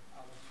vote?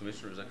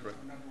 Commissioner, is that correct?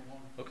 Number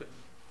 1. Okay,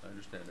 I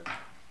understand that.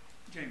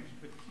 James,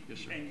 but Yes,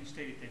 sir. and you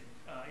stated that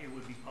it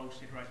would be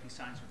posted, right? These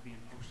signs are being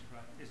posted,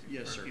 right? Is it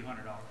Yes, for sir. a few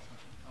 $100 or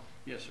something? Oh.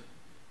 Yes, sir.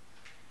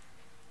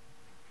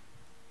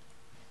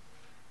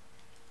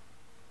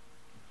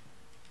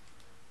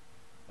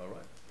 All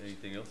right.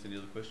 else? Any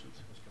other questions?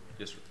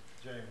 Yes, sir.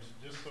 James,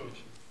 just so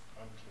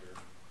I'm clear,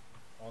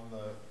 on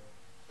the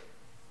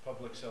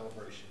public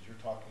celebrations, you're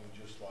talking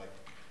just like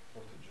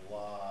 4th of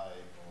July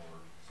or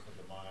Cinco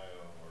de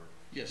Mayo or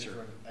Yes, sir.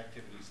 different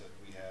activities that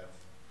we have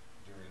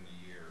during the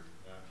year,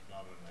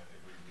 not on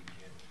every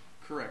weekend.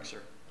 Correct,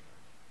 sir.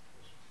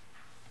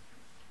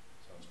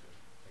 Sounds good.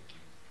 Thank you.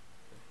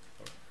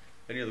 All right.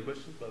 Any other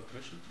questions by the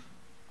commission?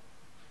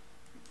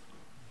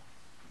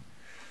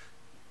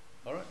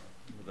 All right.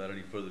 Without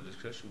any further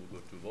discussion,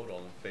 we'll go to a vote. All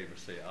in favor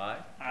say aye.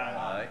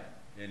 Aye.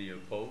 Any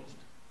opposed?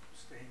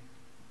 Abstain.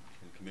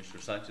 And Commissioner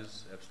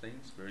Sanchez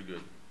abstains. Very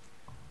good.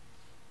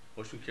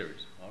 Motion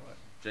carries. All right.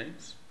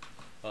 James?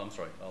 I'm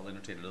sorry. I'll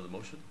entertain another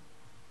motion.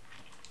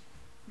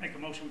 Make a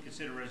motion, we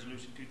consider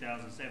resolution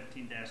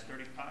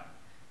 2017-35,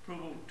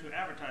 approval to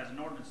advertise an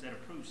ordinance that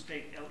approves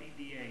state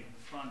LEDA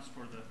funds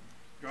for the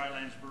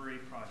Drylands Brewery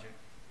project.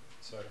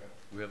 Second.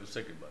 We have a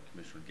second by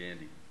Commissioner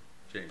Gandy.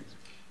 James?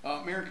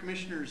 Mayor and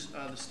Commissioners,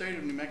 the state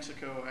of New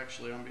Mexico,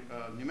 actually, on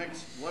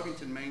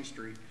Lovington Main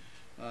Street,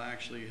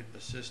 actually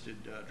assisted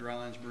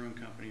Drylands Brewing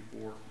Company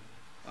for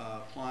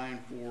applying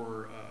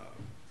for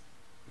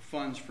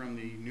funds from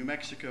the New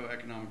Mexico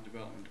Economic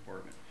Development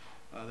Department.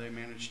 They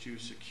managed to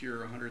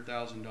secure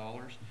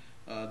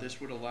 $100,000. This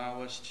would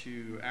allow us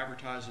to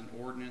advertise an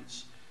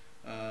ordinance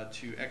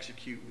to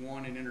execute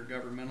an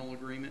intergovernmental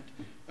agreement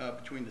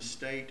between the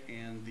state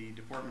and the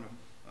Department of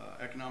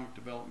Economic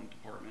Development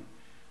Department,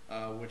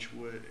 which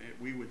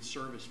we would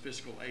serve as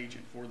fiscal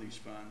agent for these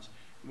funds.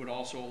 It would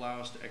also allow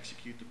us to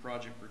execute the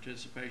project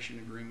participation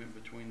agreement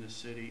between the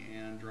city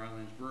and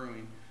Drylands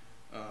Brewing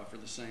for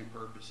the same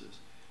purposes.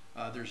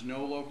 There's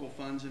no local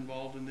funds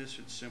involved in this.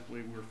 It's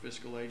simply we're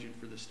fiscal agent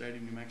for the state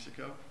of New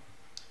Mexico.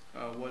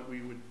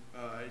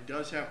 It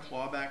does have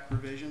clawback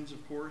provisions,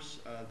 of course.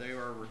 They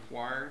are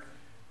required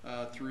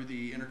through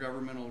the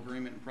intergovernmental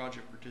agreement and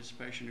project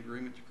participation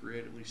agreement to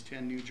create at least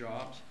 10 new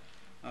jobs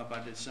by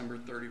December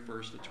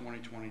 31st of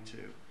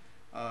 2022.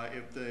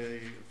 If the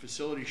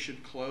facility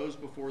should close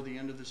before the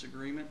end of this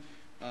agreement,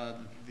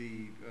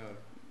 the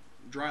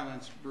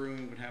Drylands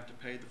Brewing would have to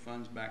pay the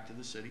funds back to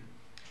the city.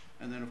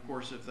 And then, of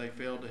course, if they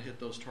fail to hit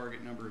those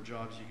target number of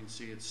jobs, you can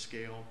see its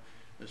scale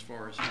as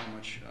far as how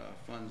much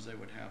funds they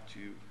would have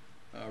to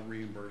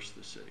reimburse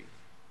the city.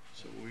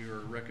 So we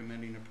are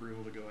recommending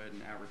approval to go ahead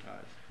and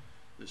advertise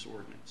this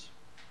ordinance.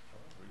 All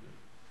right, very good.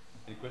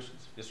 Any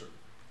questions? Yes, sir.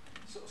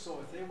 So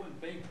if they went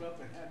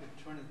bankrupt and had to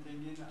turn the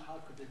thing in,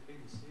 how could they pay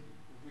the city?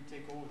 Would we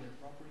take over their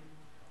property?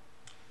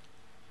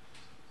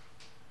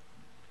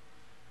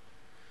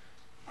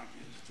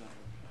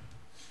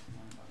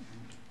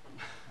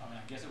 I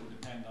guess it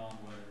would depend on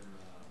whether,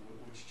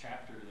 which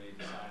chapter they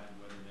decided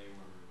whether they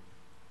were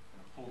going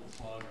to pull the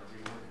plug or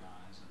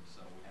reorganize, and so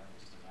we have to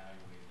just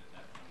evaluate it at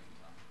that point in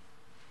time.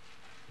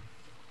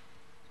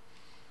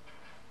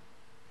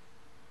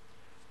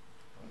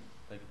 All right.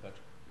 Thank you,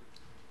 Patrick.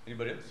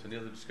 Anybody else? Any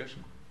other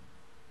discussion?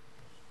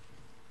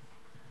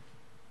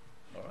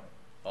 All right.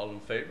 All in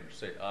favor,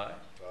 say aye.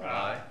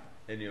 Aye.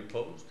 Any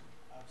opposed?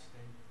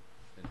 Abstain.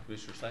 And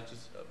Commissioner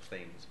Sanchez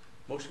abstains.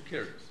 Motion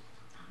carries.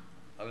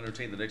 I'll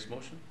entertain the next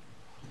motion.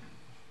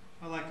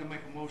 I'd like to make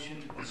a motion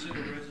to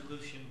consider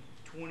resolution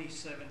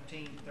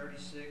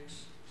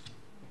 2017-36,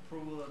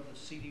 approval of the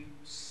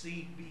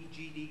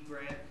CDBGD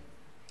grant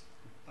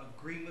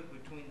agreement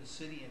between the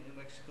city and New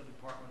Mexico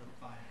Department of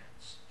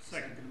Finance.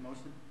 Second to the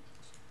motion.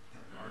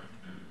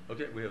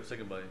 Okay, we have a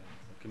second by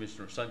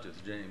Commissioner Sanchez.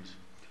 James?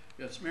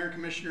 Yes, Mayor and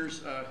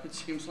Commissioners, it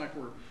seems like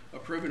we're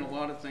approving a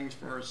lot of things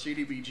for our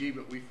CDBG,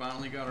 but we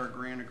finally got our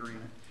grant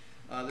agreement.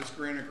 This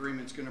grant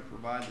agreement is going to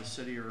provide the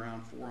city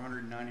around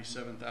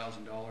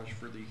 $497,000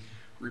 for the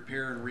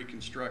repair and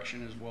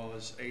reconstruction, as well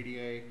as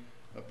ADA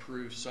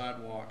approved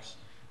sidewalks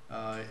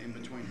in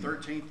between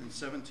 13th and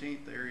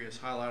 17th. The area is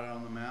highlighted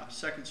on the map.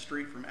 2nd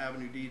Street from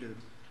Avenue D to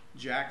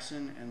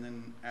Jackson, and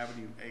then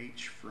Avenue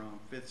H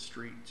from 5th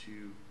Street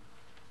to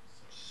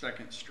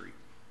 2nd Street.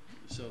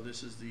 So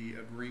this is the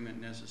agreement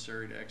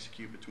necessary to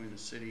execute between the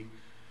city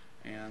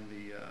and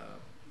the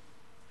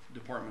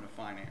Department of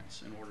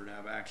Finance in order to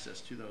have access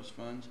to those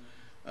funds.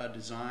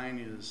 Design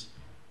is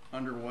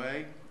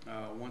underway.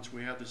 Once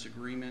we have this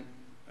agreement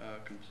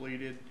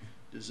completed,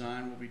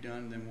 design will be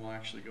done, then we'll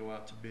actually go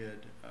out to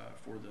bid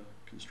for the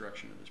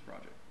construction of this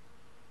project.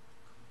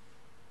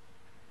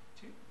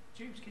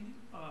 James, can you,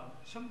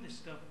 some of this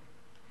stuff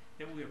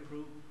that we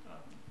approve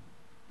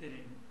that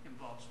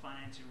involves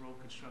financing, road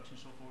construction, and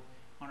so forth,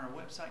 on our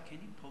website, can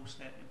you post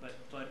that,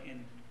 but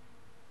in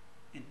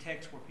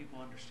text where people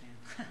understand?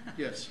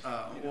 Yes.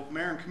 Well,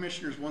 Mayor and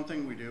Commissioners, one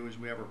thing we do is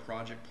we have our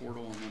project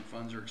portal, and when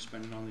funds are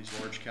expended on these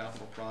large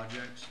capital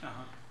projects,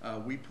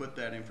 we put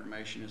that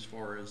information as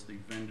far as the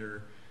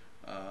vendor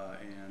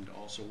and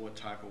also what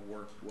type of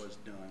work was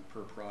done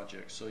per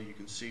project. So you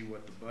can see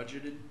what the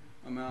budgeted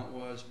amount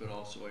was, but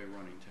also a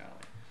running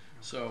tally.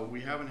 So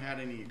we haven't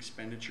had any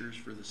expenditures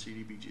for the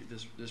CDBG,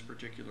 this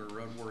particular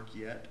road work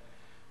yet,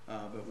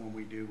 but when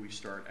we do, we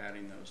start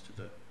adding those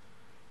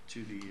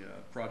to the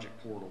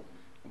project portal.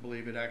 I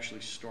believe it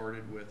actually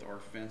started with our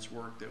fence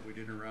work that we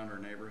did around our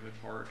neighborhood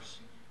parks,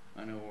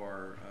 I know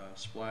our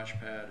splash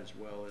pad as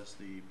well as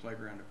the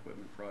playground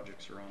equipment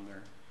projects are on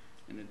there,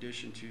 in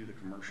addition to the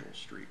commercial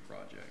street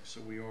projects.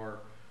 So we are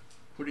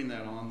putting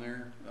that on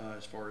there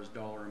as far as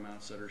dollar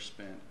amounts that are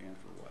spent and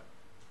for what.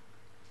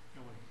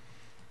 No way.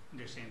 I'm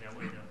just saying that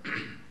way the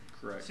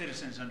Correct.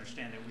 citizens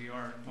understand that we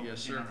are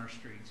Yes, focusing sir. on our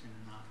streets and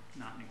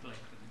not neglecting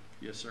them.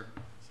 Yes, sir.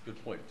 That's a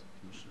good point,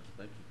 Commissioner.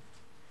 Thank you.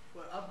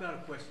 Well, I've got a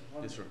question.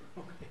 One Yes, sir.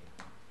 Okay.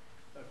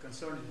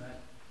 Concerning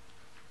that,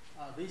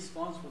 these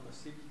funds for the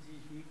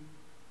CPG,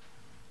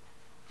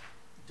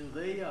 do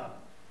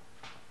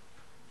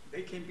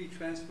they can be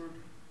transferred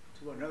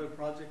to another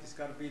project? It's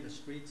gotta be the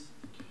streets?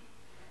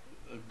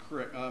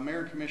 Correct.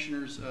 Mayor and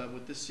Commissioners,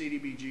 with this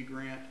CDBG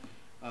grant,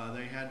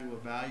 they had to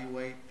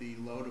evaluate the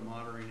low to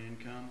moderate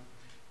income,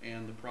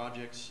 and the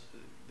projects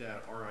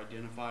that are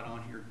identified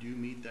on here do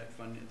meet that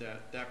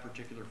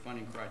particular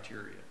funding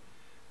criteria.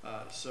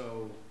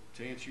 So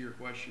to answer your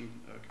question,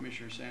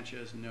 Commissioner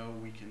Sanchez, no,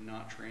 we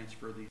cannot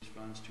transfer these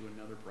funds to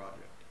another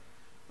project.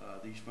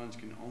 These funds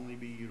can only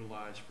be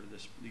utilized for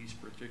these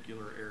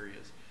particular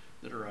areas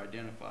that are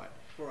identified.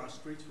 For our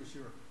streets, for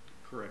sure.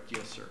 Correct,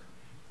 yes, sir.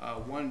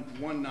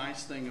 One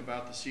nice thing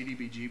about the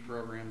CDBG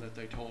program that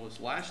they told us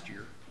last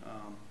year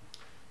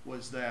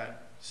was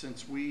that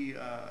since if we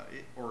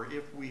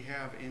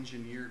have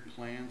engineered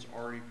plans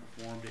already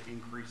performed, it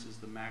increases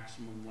the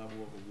maximum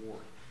level of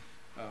award.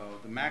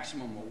 The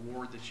maximum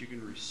award that you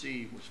can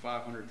receive was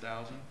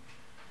 $500,000.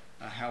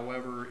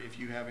 However, if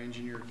you have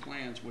engineered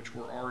plans, which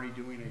we're already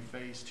doing a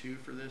phase 2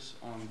 for this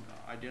on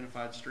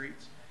identified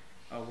streets,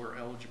 we're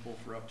eligible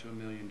for up to $1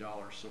 million.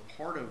 So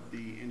part of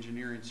the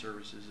engineering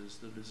services is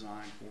the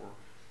design for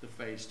the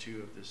phase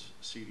 2 of this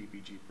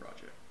CDBG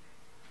project.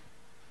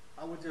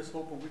 I was just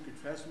hoping we could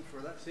transfer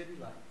for that city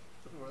light,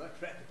 or that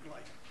traffic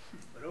light,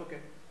 but okay.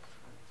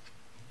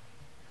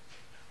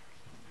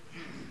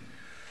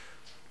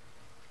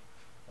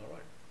 All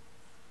right.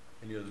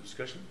 Any other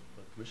discussion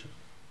by the Commission?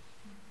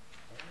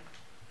 All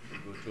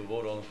right. Go to a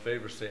vote. All in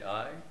favor, say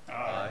aye.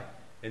 Aye.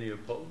 Any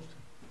opposed?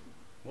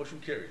 Motion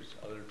carries.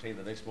 I'll entertain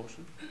the next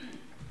motion.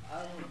 I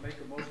want to make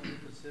a motion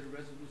to consider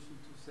resolution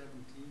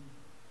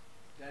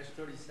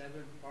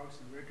 217-37, Parks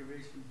and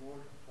Recreation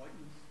Board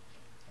appointments.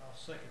 I'll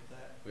second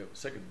that. We have a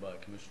second by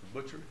Commissioner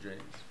Butcher.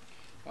 James.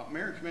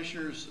 Mayor and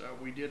Commissioners,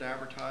 we did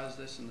advertise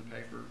this in the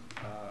paper.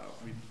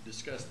 We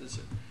discussed this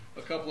at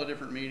a couple of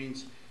different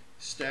meetings.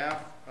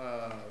 Staff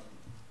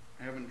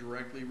haven't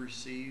directly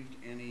received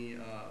any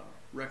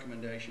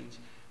recommendations.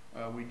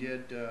 We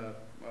did,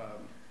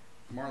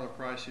 Marla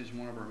Price, who's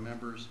one of our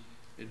members,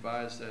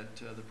 advised that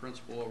the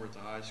principal over at the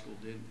high school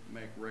did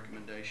make a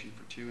recommendation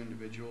for 2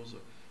 individuals,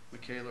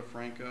 Michaela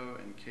Franco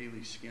and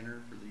Kaylee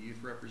Skinner, for the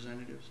youth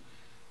representatives.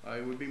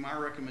 It would be my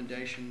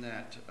recommendation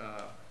that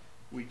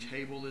we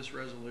table this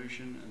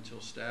resolution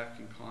until staff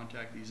can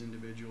contact these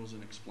individuals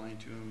and explain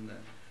to them that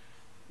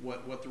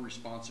what the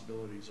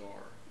responsibilities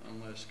are,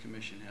 unless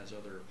commission has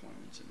other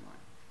appointments in mind.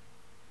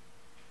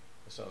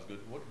 That sounds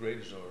good. What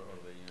grades are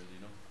they in? Do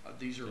you know?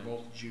 These are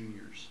both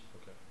juniors.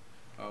 Okay.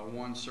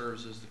 One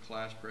serves as the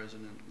class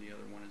president, and the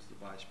other one is the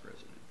vice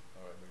president.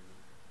 All right. Very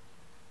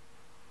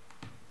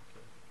good.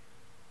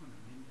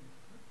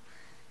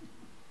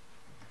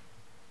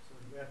 So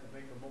we have to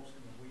make a motion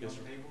that we Yes,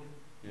 on sir. table it?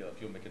 Yeah,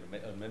 if you'll make an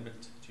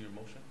amendment to your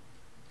motion.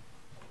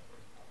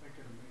 I'll make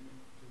an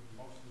amendment to the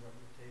motion that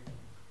we table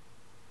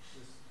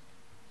this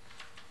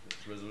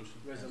This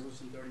resolution.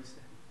 resolution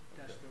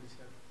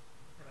 37-37.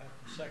 And I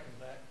second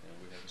that. And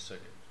we have a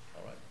second.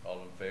 All right.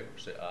 All in favor,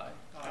 say aye.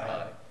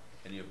 Aye.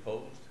 Any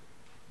opposed?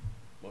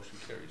 Motion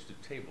carries to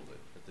table it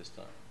at this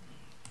time.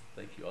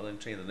 Thank you. I'll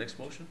entertain the next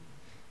motion.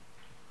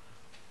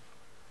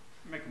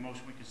 Make a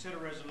motion, we consider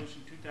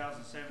resolution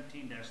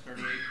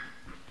 2017-38,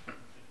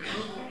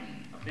 approval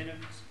of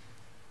benefits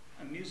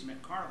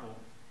amusement carnival,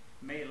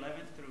 May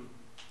 11th through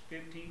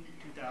 15th,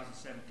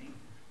 2017.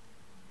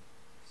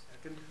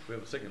 Second. We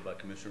have a second by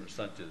Commissioner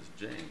Sanchez.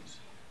 James.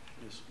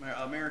 Yes,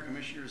 Mayor and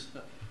Commissioners,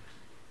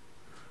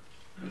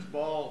 Ms.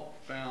 Ball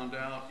found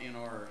out in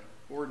our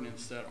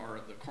ordinance that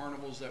the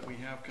carnivals that we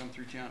have come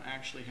through town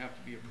actually have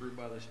to be approved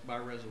by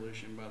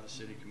resolution by the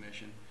City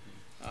Commission.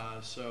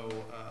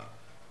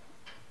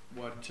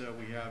 What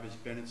we have is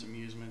Bennett's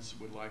Amusements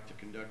would like to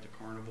conduct a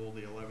carnival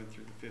the 11th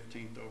through the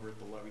 15th over at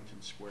the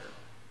Lovington Square.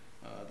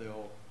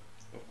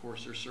 Of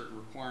course, there's certain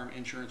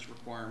insurance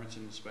requirements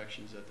and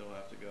inspections that they'll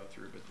have to go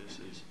through, but this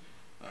is,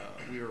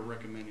 we are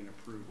recommending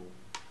approval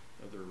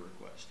of their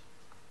request.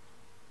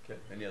 Okay.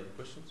 Any other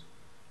questions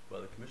by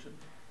the Commission?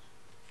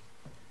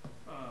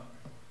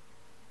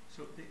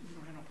 So you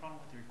don't have no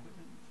problem with their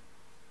equipment,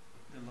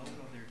 the load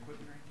of their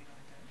equipment or anything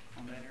like that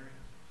on that area?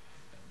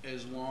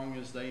 As long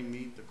as they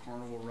meet the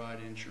Carnival Ride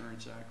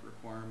Insurance Act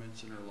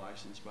requirements and are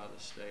licensed by the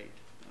state,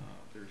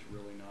 there's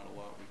really not a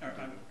lot we can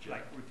do.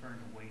 Like referring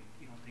to weight,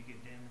 you don't think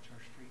it damage our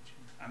streets?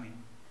 I mean,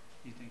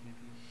 you think it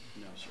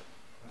will? No, sir.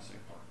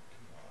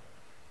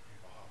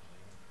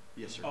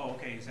 Yes, sir. Oh,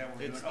 okay, is that what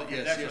we're doing? Okay,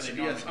 Yes, that's yes, what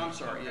they yes, normally I'm do.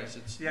 sorry, Okay. yes,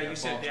 it's. Yeah, you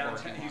said Bob's downtown,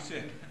 parking you lot.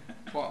 said.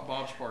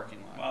 Bob's parking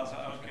lot. Bob's,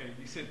 okay,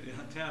 you said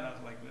downtown, I was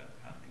like, well,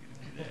 how are they gonna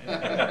do Okay,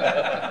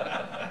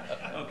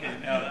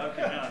 now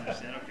I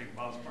understand. Okay,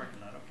 Bob's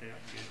parking lot. Okay,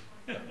 I'm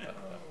good.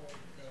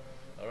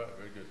 All right,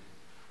 very good.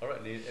 All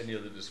right, any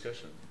other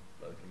discussion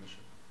by the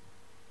commission?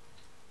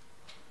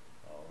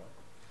 All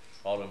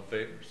right. All in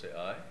favor, say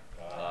aye.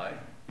 Aye.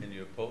 Any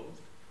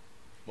opposed?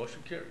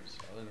 Motion carries.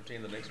 I'll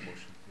entertain the next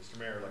motion. Mr.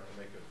 Mayor, I'd like to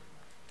make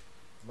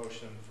a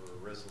motion for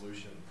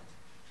resolution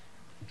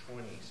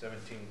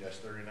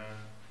 2017-39,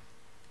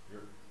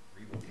 your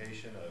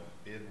revocation of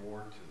bid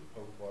award to the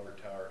Polk Water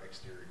Tower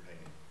exterior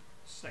painting.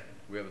 Second.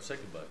 We have a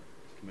second by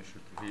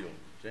Commissioner Trujillo.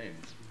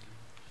 James.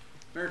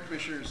 Mayor and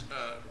Commissioners,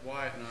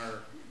 Wyatt and I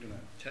are going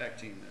to tag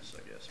team this,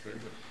 I guess. But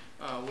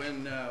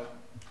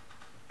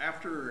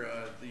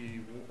after the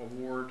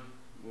award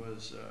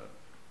was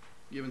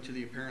given to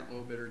the apparent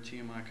low bidder,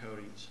 TMI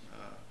Coatings,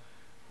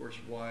 of course,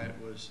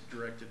 Wyatt was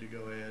directed to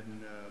go ahead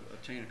and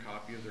obtain a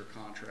copy of their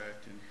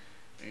contract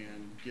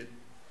and get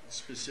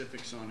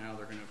specifics on how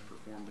they're going to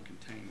perform the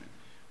containment.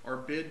 Our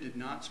bid did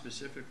not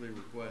specifically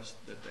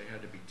request that they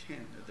had to be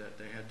that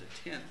they had to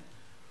tint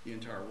the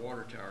entire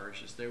water tower.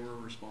 It's just they were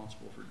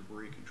responsible for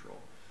debris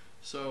control.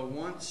 So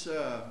once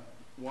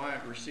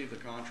Wyatt received the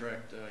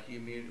contract, he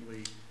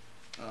immediately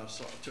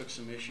took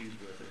some issues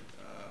with it.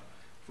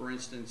 For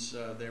instance,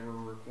 they were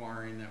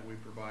requiring that we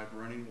provide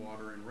running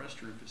water and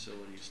restroom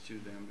facilities to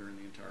them during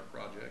the entire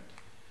project.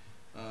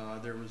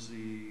 There was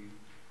the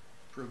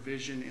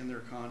provision in their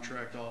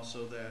contract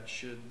also that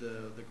should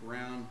the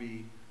ground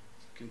be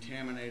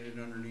contaminated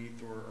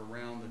underneath or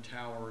around the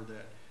tower,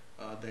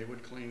 that they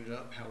would clean it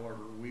up.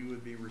 However, we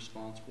would be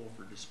responsible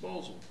for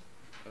disposal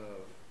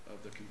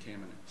of the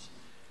contaminants,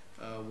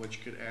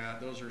 which could add,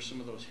 those are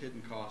some of those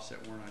hidden costs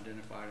that weren't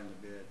identified in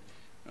the bid.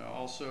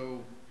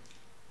 Also,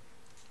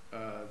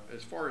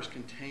 as far as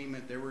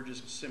containment, they were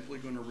just simply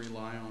going to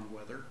rely on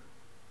weather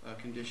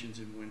conditions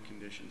and wind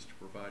conditions to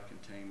provide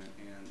containment,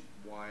 and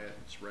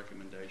Wyatt's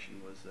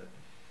recommendation was that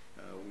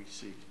we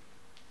seek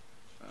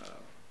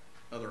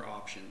other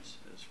options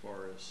as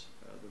far as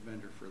the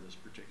vendor for this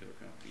particular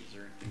company. Is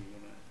there anything you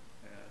want to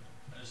add?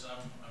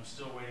 I'm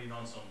still waiting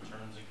on some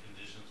terms and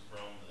conditions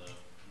from the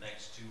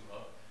next two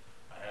up.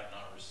 I have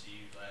not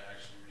received, I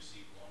actually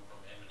received one from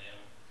M&M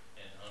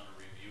and under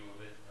review of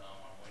it.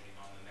 I'm waiting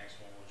on the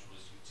next one, which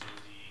was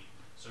utility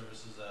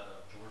services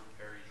out of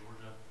Perry,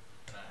 Georgia.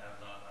 And I have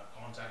not, I've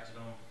contacted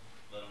them,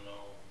 let them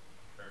know,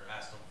 or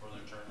asked them for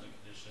their terms and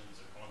conditions,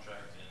 their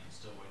contract, and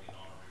still waiting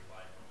on a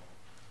reply from them.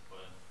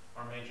 But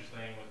our major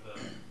thing with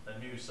the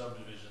new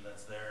subdivision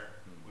that's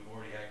there, we've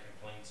already had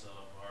complaints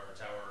of our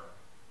tower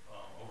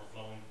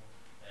overflowing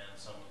and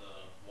some of the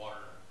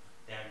water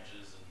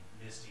damages and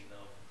misting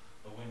of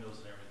the windows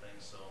and everything,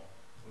 so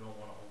we don't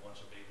want a whole bunch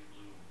of baby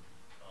blue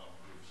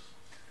roofs.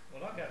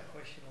 Well, I got a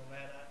question on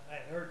that.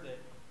 I heard that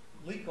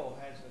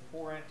LECO has the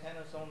 4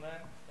 antennas on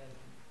that, and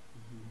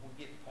we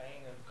get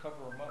paying and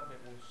cover them up. It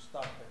will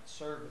stop that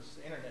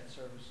service, the internet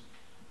service.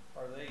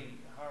 How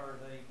are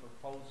they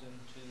proposing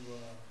to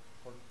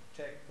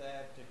protect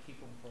that, to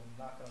keep them from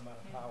knocking them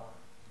out of power?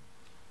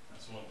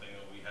 That's one thing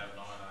that we have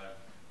not.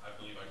 I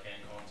believe I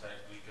can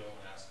contact LECO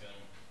and ask them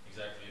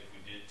exactly if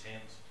we did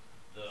tint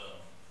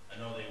I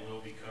know they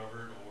will be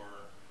covered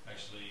or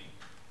actually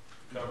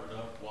covered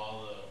up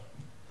while the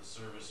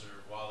service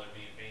or while they're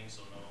being painted,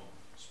 so no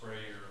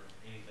spray or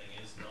anything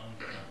is done.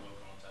 But I will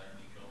contact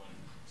LECO and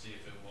see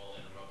if it will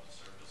interrupt the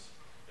service,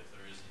 if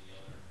there is any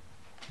other,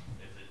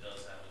 if it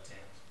does have a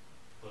tent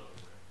put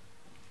over it.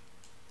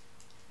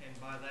 And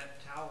by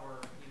that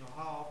tower, you know,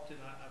 how often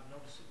I've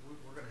noticed that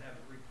we're going to have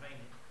it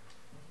repainted,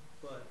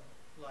 but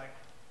like,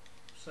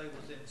 say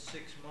within 6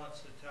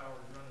 months the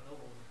tower's running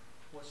over,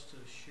 what's to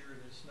assure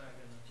that it's not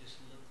going to just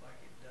look like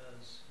it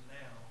does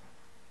now?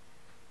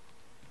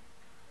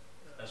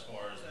 As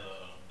far as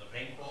the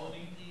paint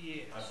quality,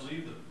 yes. I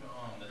believe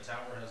the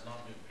tower has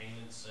not been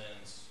painted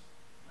since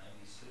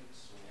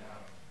 '96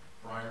 or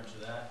prior to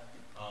that.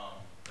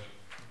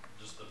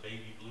 Just the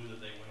baby blue that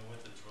they went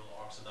with, it's real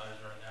oxidized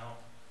right now.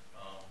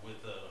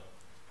 With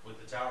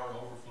the tower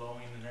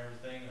overflowing and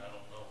everything, I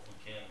don't know if we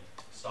can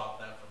stop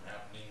that from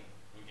happening.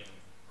 We can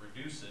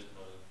reduce it,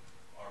 but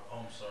our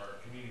pumps,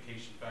 our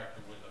communication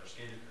factor with our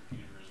SCADA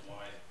computer is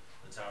why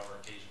the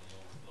tower occasionally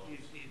overflows.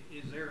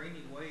 Is there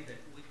any way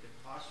that we could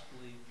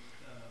possibly,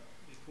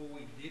 before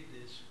we did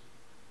this,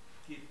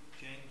 get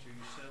James or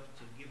yourself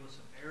to give us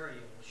an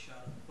aerial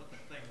shot of what the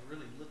thing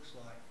really looks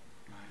like?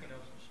 You know,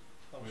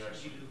 We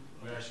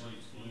actually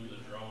flew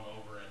the drone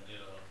over and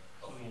did a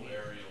full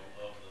aerial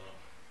of the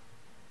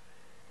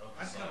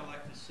I'd site. kind of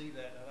like to see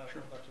that. I don't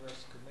know about the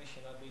rest of the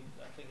commission. I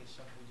think it's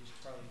something we just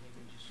probably need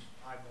to just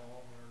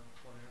eyeball or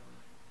whatever.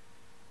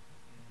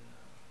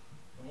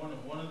 And,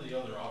 One of the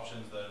other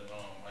options that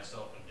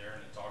myself and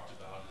Darren had talked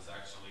about is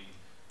actually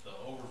the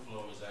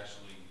overflow is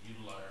actually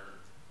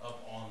utilized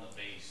up on the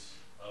base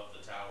of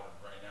the tower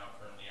right now,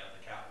 currently at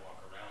the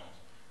catwalk around.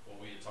 What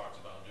we had talked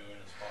about doing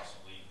is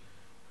possibly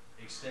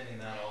extending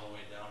that all the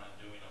way down and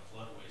doing a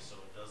floodway so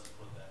it doesn't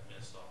put that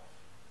mist off.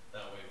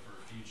 That way for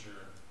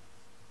future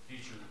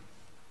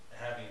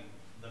having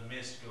the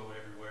mist go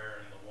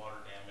everywhere and the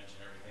water damage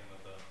and everything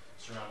that the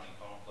surrounding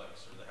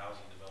complex or the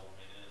housing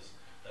development is,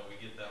 that we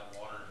get that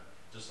water,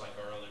 just like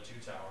our other two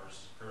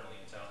towers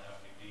currently in town,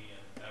 Avenue D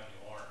and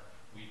Avenue R.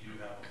 We do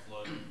have a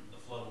flood.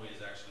 The floodway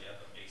is actually at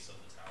the base of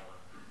the tower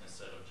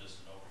instead of just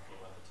an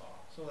overflow at the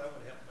top. So that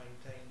would help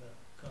maintain the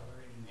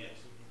color anyway,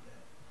 Yes. if we get that.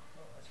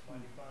 Oh, that's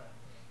mighty fine.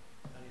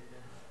 I didn't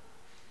know that.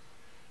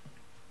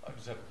 I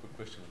just have a quick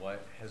question.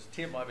 Why, has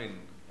TMI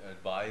been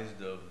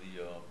advised of the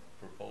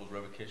proposed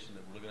revocation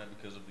that we're looking at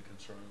because of the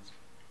concerns?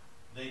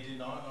 They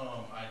did not,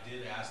 I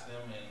did ask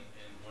them, and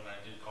when I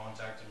did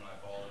contact them, and I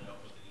followed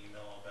up with an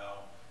email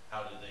about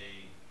how do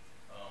they,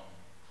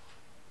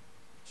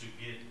 to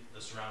get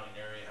the surrounding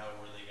area, how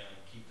were they gonna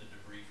keep the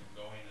debris from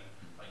going, and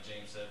like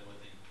James said with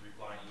the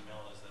reply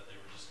email, is that they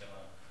were just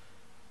gonna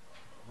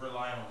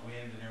rely on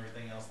wind and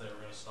everything else, they were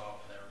gonna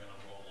stop and they were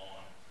gonna roll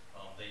on.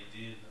 They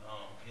did,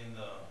 in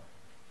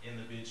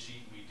the bid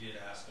sheet, we did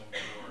ask them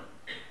for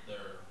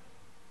their,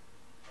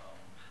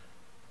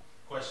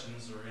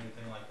 questions or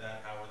anything like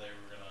that, how they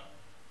were gonna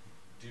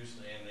do,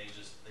 and they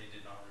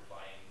did not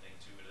reply anything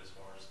to it as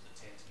far as the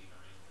tenting or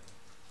anything.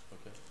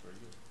 Okay, very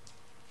good.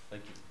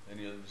 Thank you.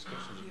 Any other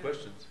discussions or Yeah,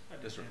 questions? I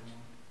Yes, just sir. had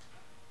one.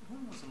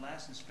 When was the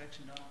last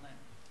inspection done on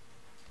that?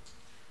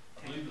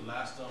 I believe the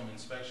last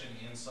inspection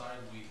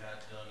inside we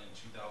had done in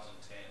 2010.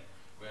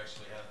 We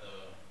actually had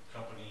the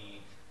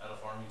company out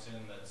of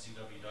Farmington, that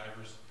CW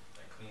Divers,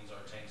 that cleans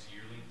our tanks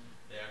yearly.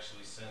 They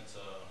actually sent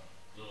a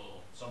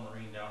little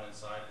submarine down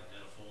inside and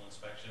did a full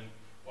inspection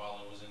while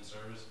it was in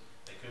service.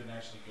 They couldn't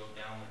actually go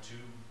down the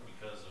tube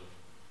because of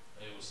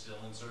it was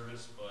still in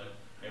service, but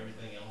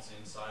everything else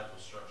inside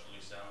was structurally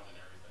sound and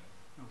everything.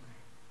 Okay,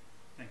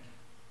 thank you.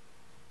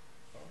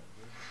 All right,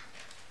 very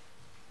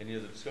good. Any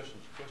other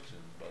discussions or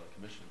questions about the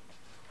commission?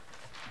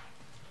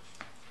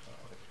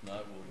 If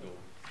not, we'll go.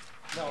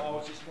 No, I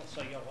was just gonna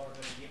say y'all are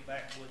gonna get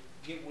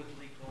with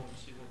Rico and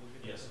see what we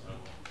can do. Yes, I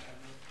will. I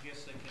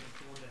guess they can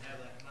afford to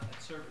have that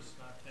service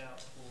knocked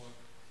out for,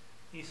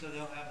 he said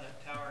they'll have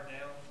that tower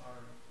down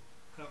or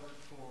covered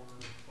for,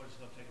 what's it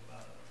gonna take,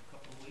 about a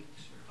couple of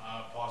weeks or?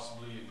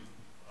 Possibly,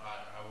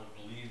 I would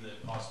believe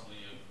that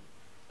possibly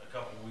a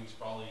couple of weeks,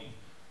 probably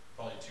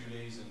 2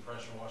 days in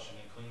pressure washing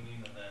and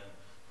cleaning, and then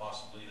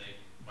possibly they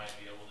might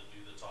be able to do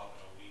the top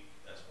in a week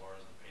as far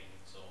as the painting.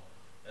 So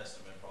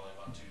estimate probably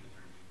about 2 to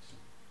 3 weeks.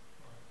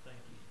 All right,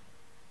 thank you.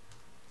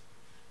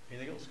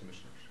 Anything else,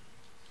 commissioners?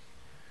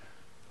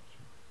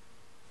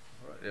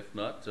 All right, if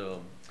not,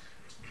 we'll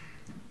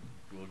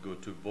go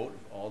to vote.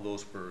 All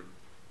those for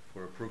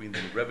approving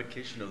the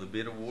revocation of the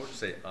bid award,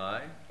 say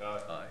aye.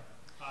 Aye.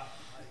 Aye.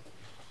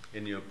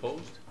 Any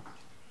opposed?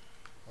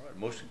 All right,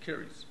 motion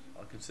carries.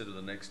 I'll consider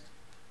the next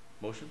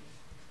motion.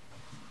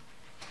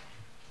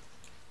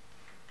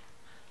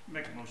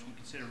 Make a motion to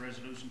consider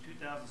resolution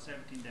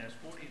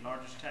 2017-40,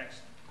 largest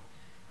tax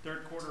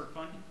third quarter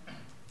funding.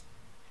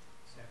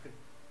 Second.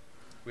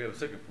 We have a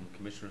second from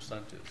Commissioner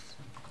Sanchez.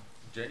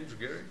 James or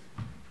Gary?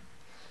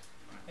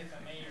 If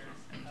I may,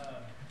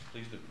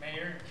 Please do.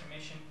 Mayor,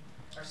 Commission,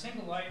 our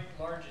single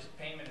largest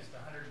payment is the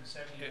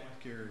 $171.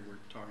 Gary, we're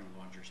talking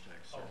lodger's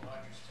tax, sir. Oh,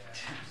 largest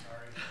tax, I'm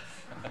sorry.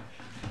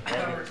 I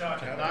thought we were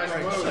talking. Nice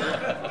move.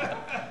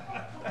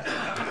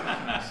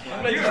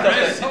 I'm glad you stopped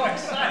that. So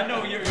excited. I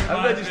know you're.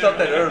 I'm glad you stopped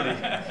that early.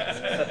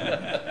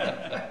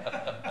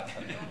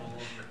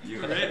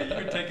 You were ready. You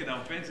were taking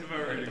offensive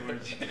already,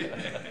 weren't you?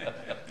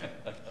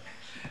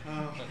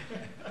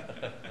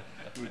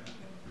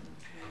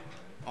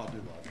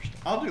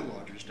 I'll do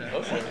lodger's tax.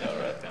 Okay, all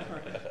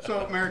right.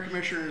 So, Mayor and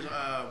Commissioners,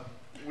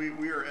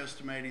 we are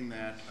estimating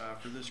that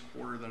for this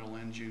quarter that'll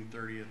end June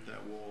 30th,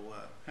 that we'll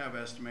have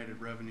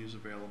estimated revenues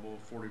available of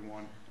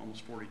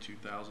almost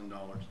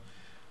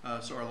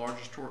 $42,000. So our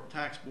largest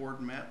tax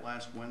board met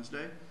last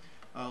Wednesday,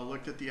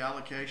 looked at the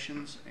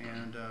allocations,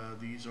 and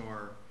these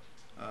are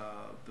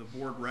the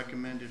board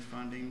recommended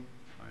funding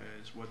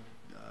is what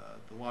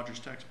the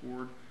largest tax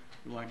board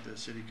would like the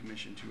city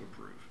commission to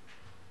approve.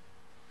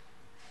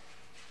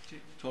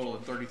 Total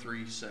of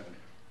 33.7.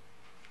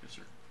 Yes,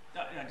 sir.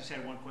 I just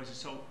had one question.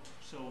 So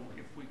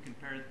if we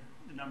compare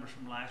the numbers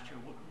from last year,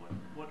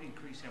 what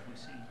increase have we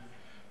seen?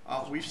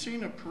 We've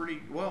seen a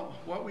pretty, well,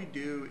 what we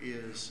do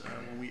is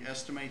when we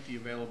estimate the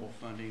available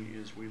funding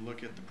is we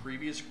look at the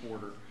previous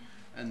quarter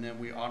and then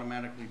we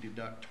automatically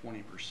deduct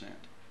 20%,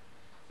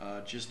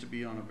 just to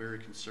be on a very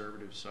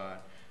conservative side.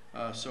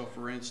 So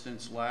for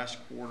instance, last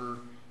quarter,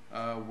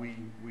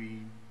 we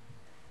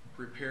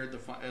prepared the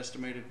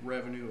estimated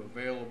revenue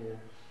available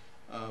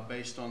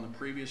based on the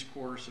previous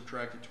quarter,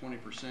 subtracted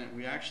 20%.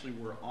 We actually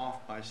were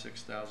off by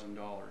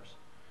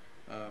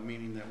 $6,000,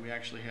 meaning that we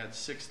actually had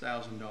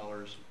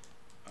 $6,000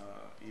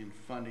 in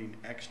funding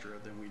extra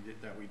than we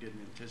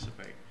didn't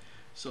anticipate.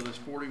 So this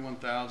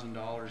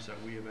 $41,000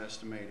 that we have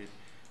estimated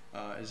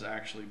is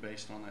actually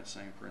based on that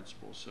same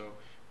principle. So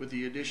with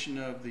the addition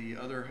of the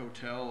other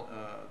hotel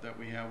that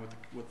we have,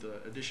 with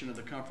the addition of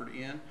the Comfort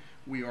Inn,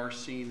 we are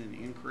seeing an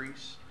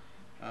increase.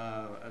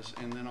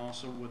 And then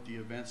also with the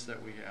events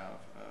that we have,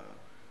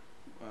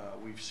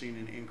 we've seen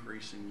an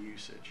increase in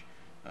usage.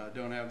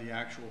 Don't have the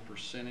actual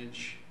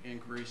percentage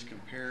increase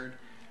compared,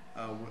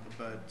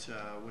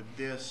 With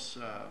this,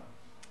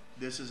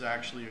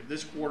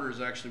 this quarter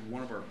is actually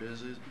one of our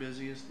busiest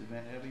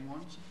event-heavy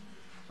ones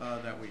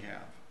that we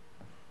have.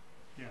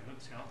 Yeah, it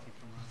looks healthy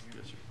from around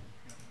here. Yes, sir.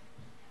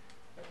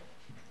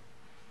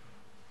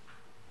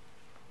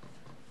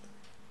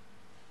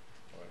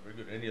 All right, very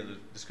good. Any other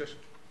discussion?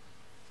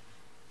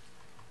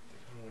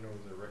 They went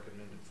over the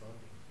recommended funding.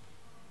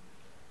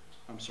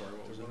 I'm sorry,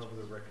 what was They that? went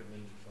over the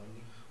recommended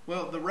funding.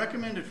 Well, the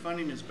recommended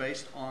funding is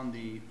based on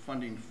the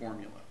funding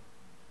formula.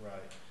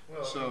 Right.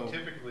 Well, So-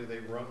 typically they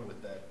run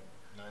with that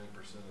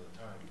 90% of the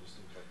time. It just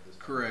seems like this.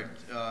 time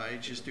Correct.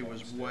 it's It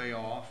was way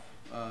off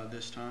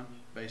this time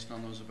based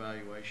on those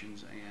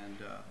evaluations, and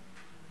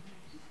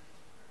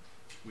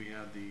we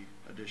have the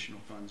additional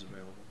funds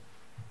available.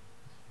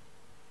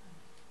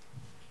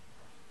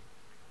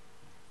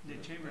 The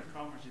Chamber of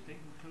Commerce, did they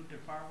include their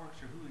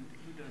fireworks, or who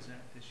does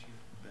that this year?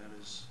 That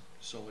is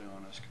solely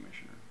on us,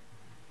 Commissioner.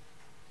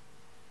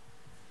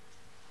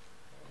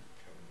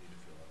 Kind of need to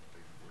fill out the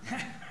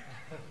paperwork.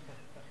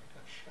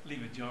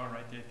 Leave a jar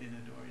right there at the end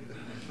of the door. And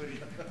put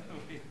it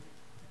away.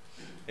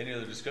 Any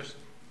other discussion?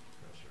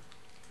 No,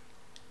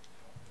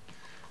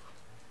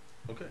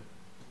 sir. Okay.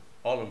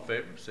 All in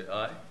favor, say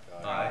aye.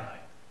 Aye.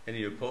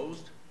 Any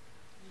opposed?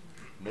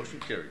 Motion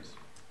carries.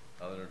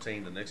 I'll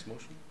entertain the next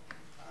motion.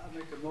 I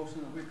make a motion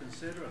that we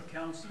consider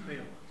accounts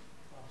payable.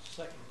 I'll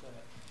second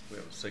that. We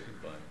have a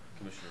second by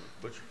Commissioner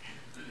Butcher.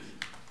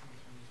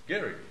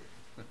 Gary?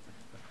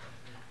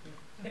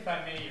 If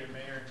I may, your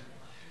mayor,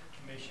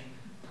 commission,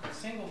 the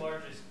single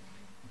largest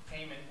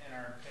payment in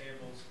our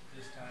payables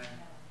this time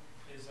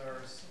is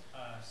our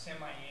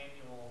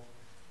semi-annual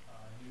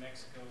New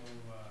Mexico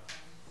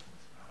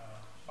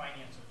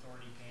Finance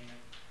Authority payment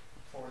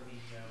for the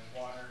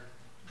water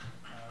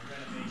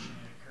renovation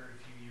that occurred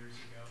a few years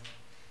ago.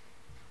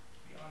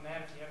 Beyond that,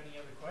 if you have any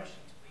other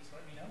questions, please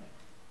let me know.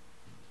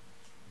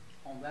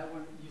 On that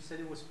one, you said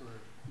it was for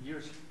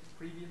years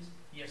previous,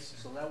 Yes, sir.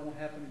 so that won't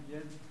happen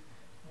again?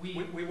 We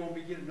won't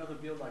be getting another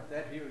bill like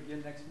that here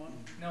again next month?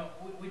 No,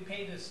 we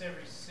pay this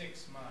every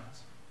 6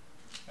 months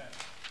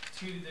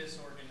to this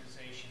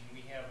organization.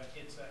 We have,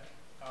 it's a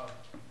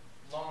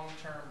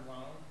long-term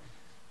loan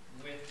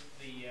with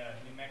the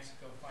New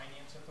Mexico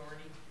Finance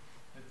Authority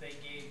that they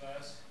gave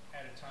us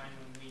at a time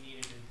when we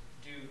needed to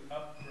do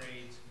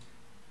upgrades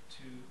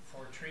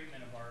for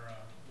treatment of our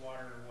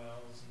water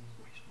wells and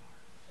Wastewater.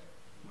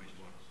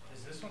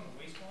 Is this one the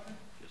wastewater?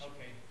 Yes.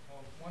 Okay,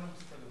 well, one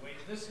was for the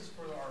waste, this is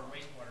for our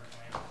wastewater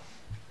plant.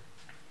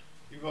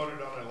 You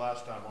voted on it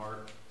last time,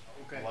 Art.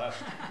 Okay. Last,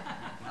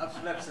 I've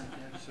slept since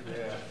then, so.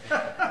 yeah.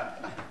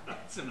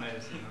 It's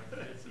amazing.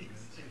 It's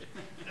amazing.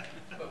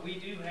 But we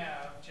do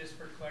have, just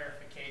for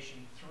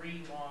clarification,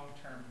 3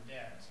 long-term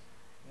debts.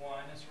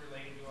 One is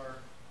related to our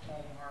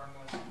home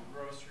harmless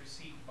gross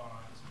receipt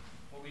bonds.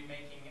 We'll be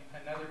making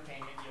another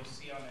payment you'll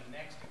see on the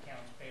next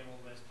accounts payable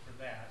list for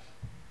that.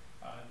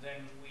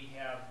 Then we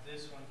have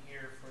this one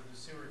here for the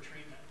sewer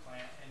treatment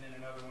plant, and then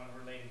another one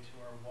related to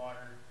our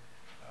water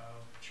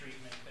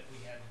treatment that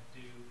we had to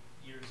do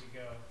years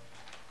ago.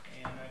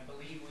 And I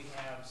believe we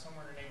have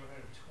somewhere in the neighborhood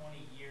of 20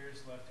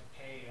 years left to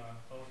pay on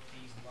both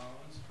these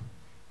loans,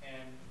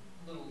 and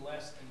a little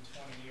less than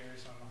 20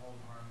 years on the hold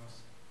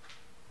harmless.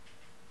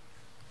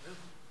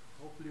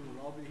 Hopefully we'll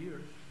all be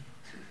here.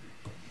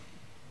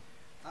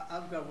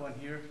 I've got one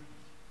here.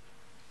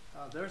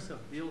 There's a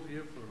bill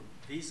here for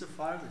Visa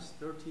Fire that's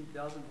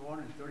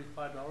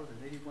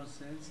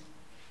 $13,435.81.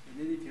 And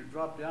then if you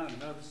drop down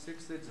another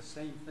 6, it's the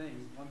same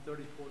thing,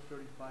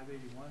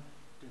 $134.35.81.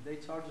 Did they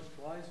charge us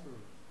twice,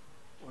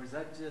 or is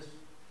that just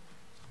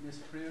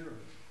misprint or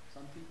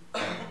something?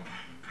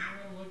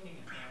 We're looking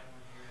at that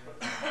one here.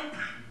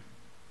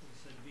 We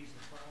said Visa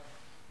Fire.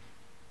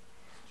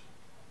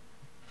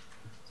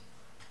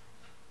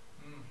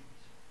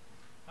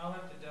 I'll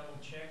have to double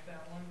check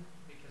that one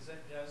because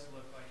that does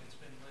look like it's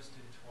been listed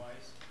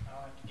twice.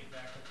 I'll have to get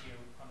back with you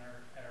on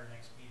at our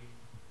next meeting.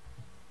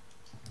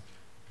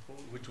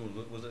 Which one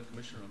was that,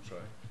 Commissioner? I'm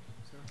sorry.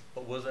 Sir?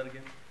 What was that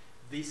again?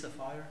 Visa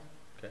Fire.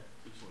 Okay.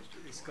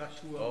 It's got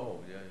 2 of them. Oh,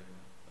 yeah.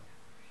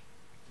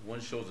 One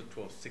shows a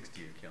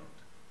 1260 account,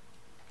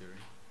 Gary.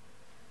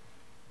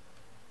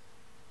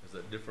 Is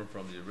that different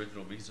from the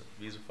original Visa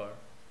Fire?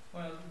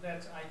 Well,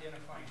 that's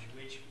identifying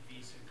which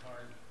Visa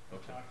card we're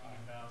Okay. talking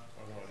about.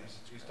 Oh, no, he's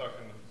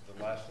talking the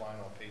last line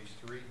on page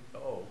 3.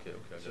 Oh, okay.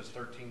 It says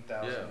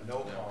 13,000, Yeah,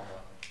 no yeah.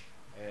 comma,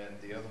 and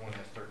the other one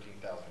has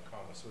 13,000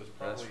 comma, so it's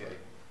That's probably right. a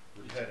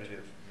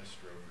repetitive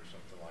misstroke or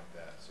something like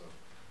that, so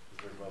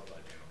they're both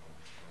identical.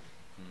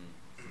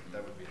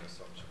 That would be an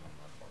assumption on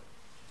my part.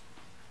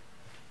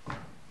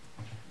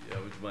 Yeah,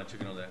 would you mind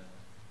checking on that,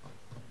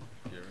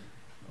 Gary?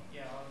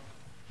 Yeah,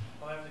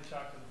 I'll have to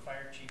talk to the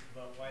fire chief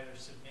about why they're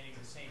submitting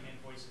the same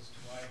invoices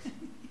twice.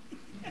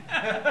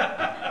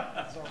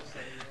 That's all I'm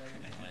saying, No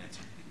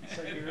answer. right?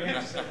 So you're in.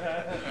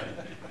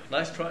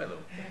 Nice try, though.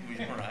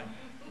 All right.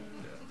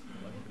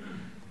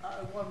 Yeah, I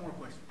like it. One more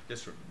question.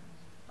 Yes, sir.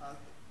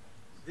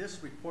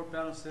 This report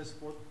balance says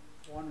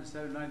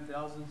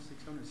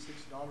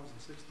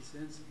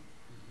 $479,606.60.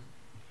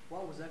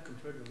 What was that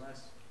compared to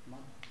last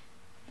month?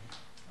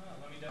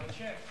 Let me double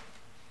check.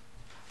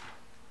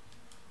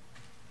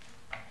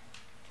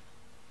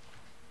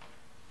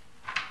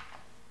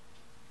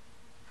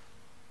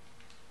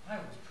 I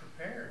was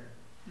prepared.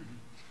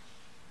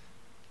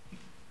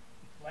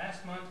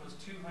 Last month was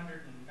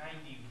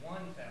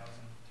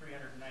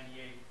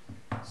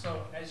 291,398.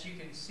 So as you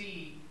can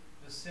see,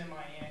 the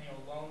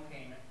semi-annual loan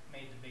payment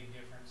made the big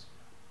difference.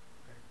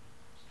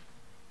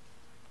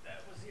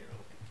 That was it.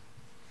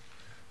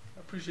 I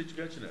appreciate you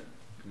catching that,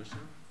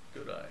 Commissioner.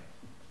 Good eye.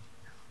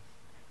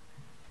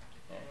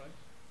 All right.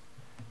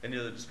 Any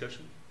other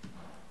discussion?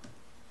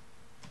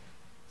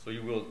 So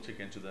you will check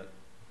into that?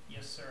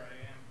 Yes, sir, I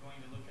am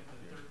going to look at the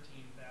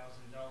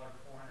 $13,000,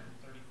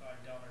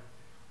 $435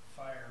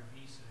 fire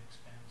visa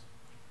expense.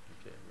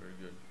 Okay, very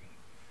good.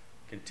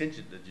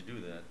 Contingent that you do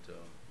that,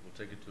 we'll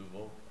take it to a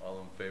vote. All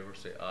in favor,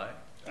 say aye.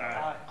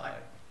 Aye. Aye.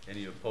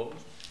 Any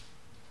opposed?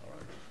 All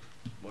right.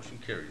 Motion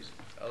carries.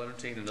 I'll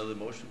entertain another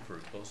motion for a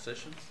closed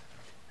session.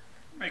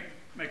 Make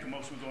a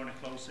motion to go into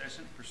closed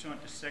session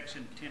pursuant to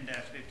section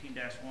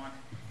 10-15-1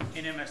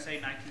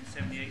 NMSA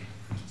 1978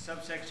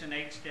 subsection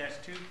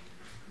H-2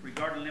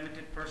 regarding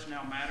limited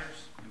personnel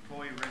matters,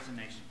 employee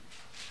resignation.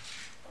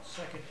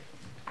 Second.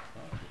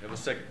 We have a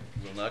second.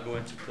 We'll now go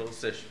into closed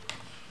session.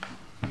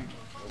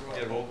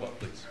 Get a roll call,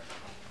 please.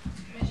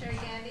 Commissioner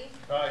Gandy?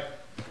 Aye.